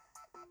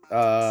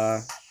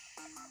 But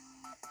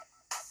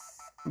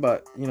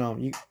you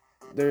know,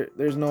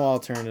 there's no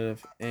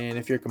alternative. And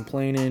if you're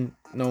complaining,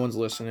 no one's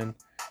listening.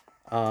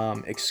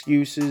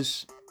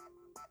 Excuses.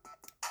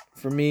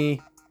 For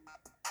me,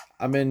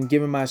 I've been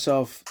giving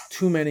myself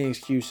too many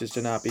excuses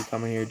to not be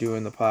coming here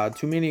doing the pod.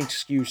 Too many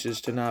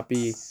excuses to not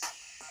be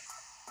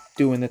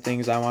doing the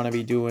things I want to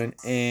be doing.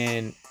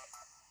 And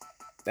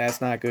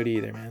that's not good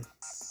either, man.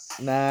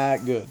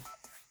 Not good.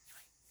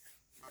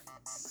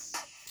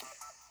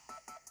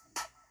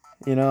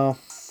 You know,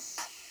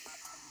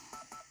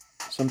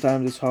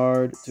 sometimes it's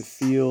hard to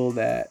feel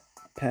that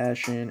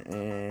passion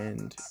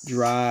and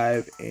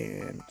drive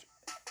and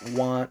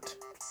want.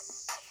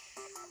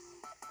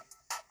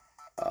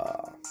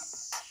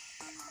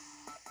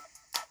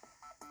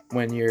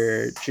 When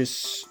you're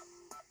just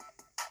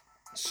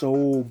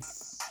so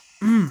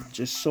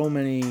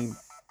many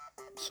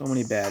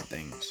bad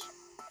things.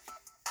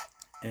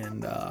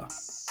 And yeah,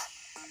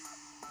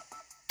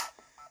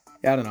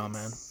 I don't know,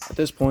 man. At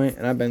this point,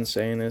 and I've been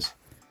saying this,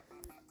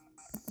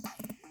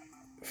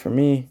 for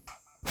me,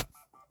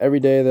 every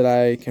day that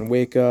I can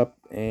wake up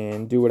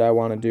and do what I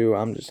want to do,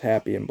 I'm just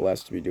happy and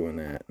blessed to be doing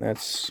that.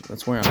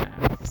 That's where I'm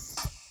at.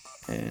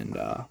 And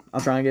I'll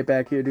try and get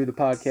back here, do the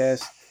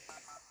podcast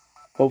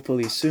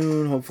hopefully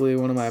soon. Hopefully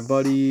one of my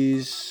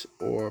buddies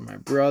or my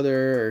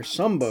brother or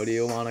somebody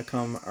will want to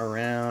come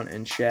around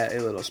and chat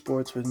a little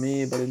sports with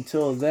me. But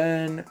until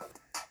then,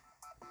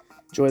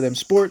 enjoy them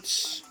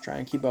sports. Try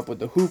and keep up with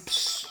the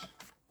hoops.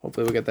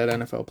 Hopefully we'll get that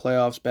NFL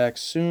playoffs back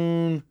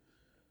soon.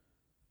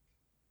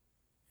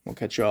 We'll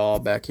catch y'all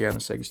back here on the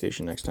Sega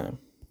Station next time.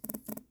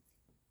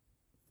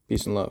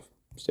 Peace and love.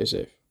 Stay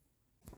safe.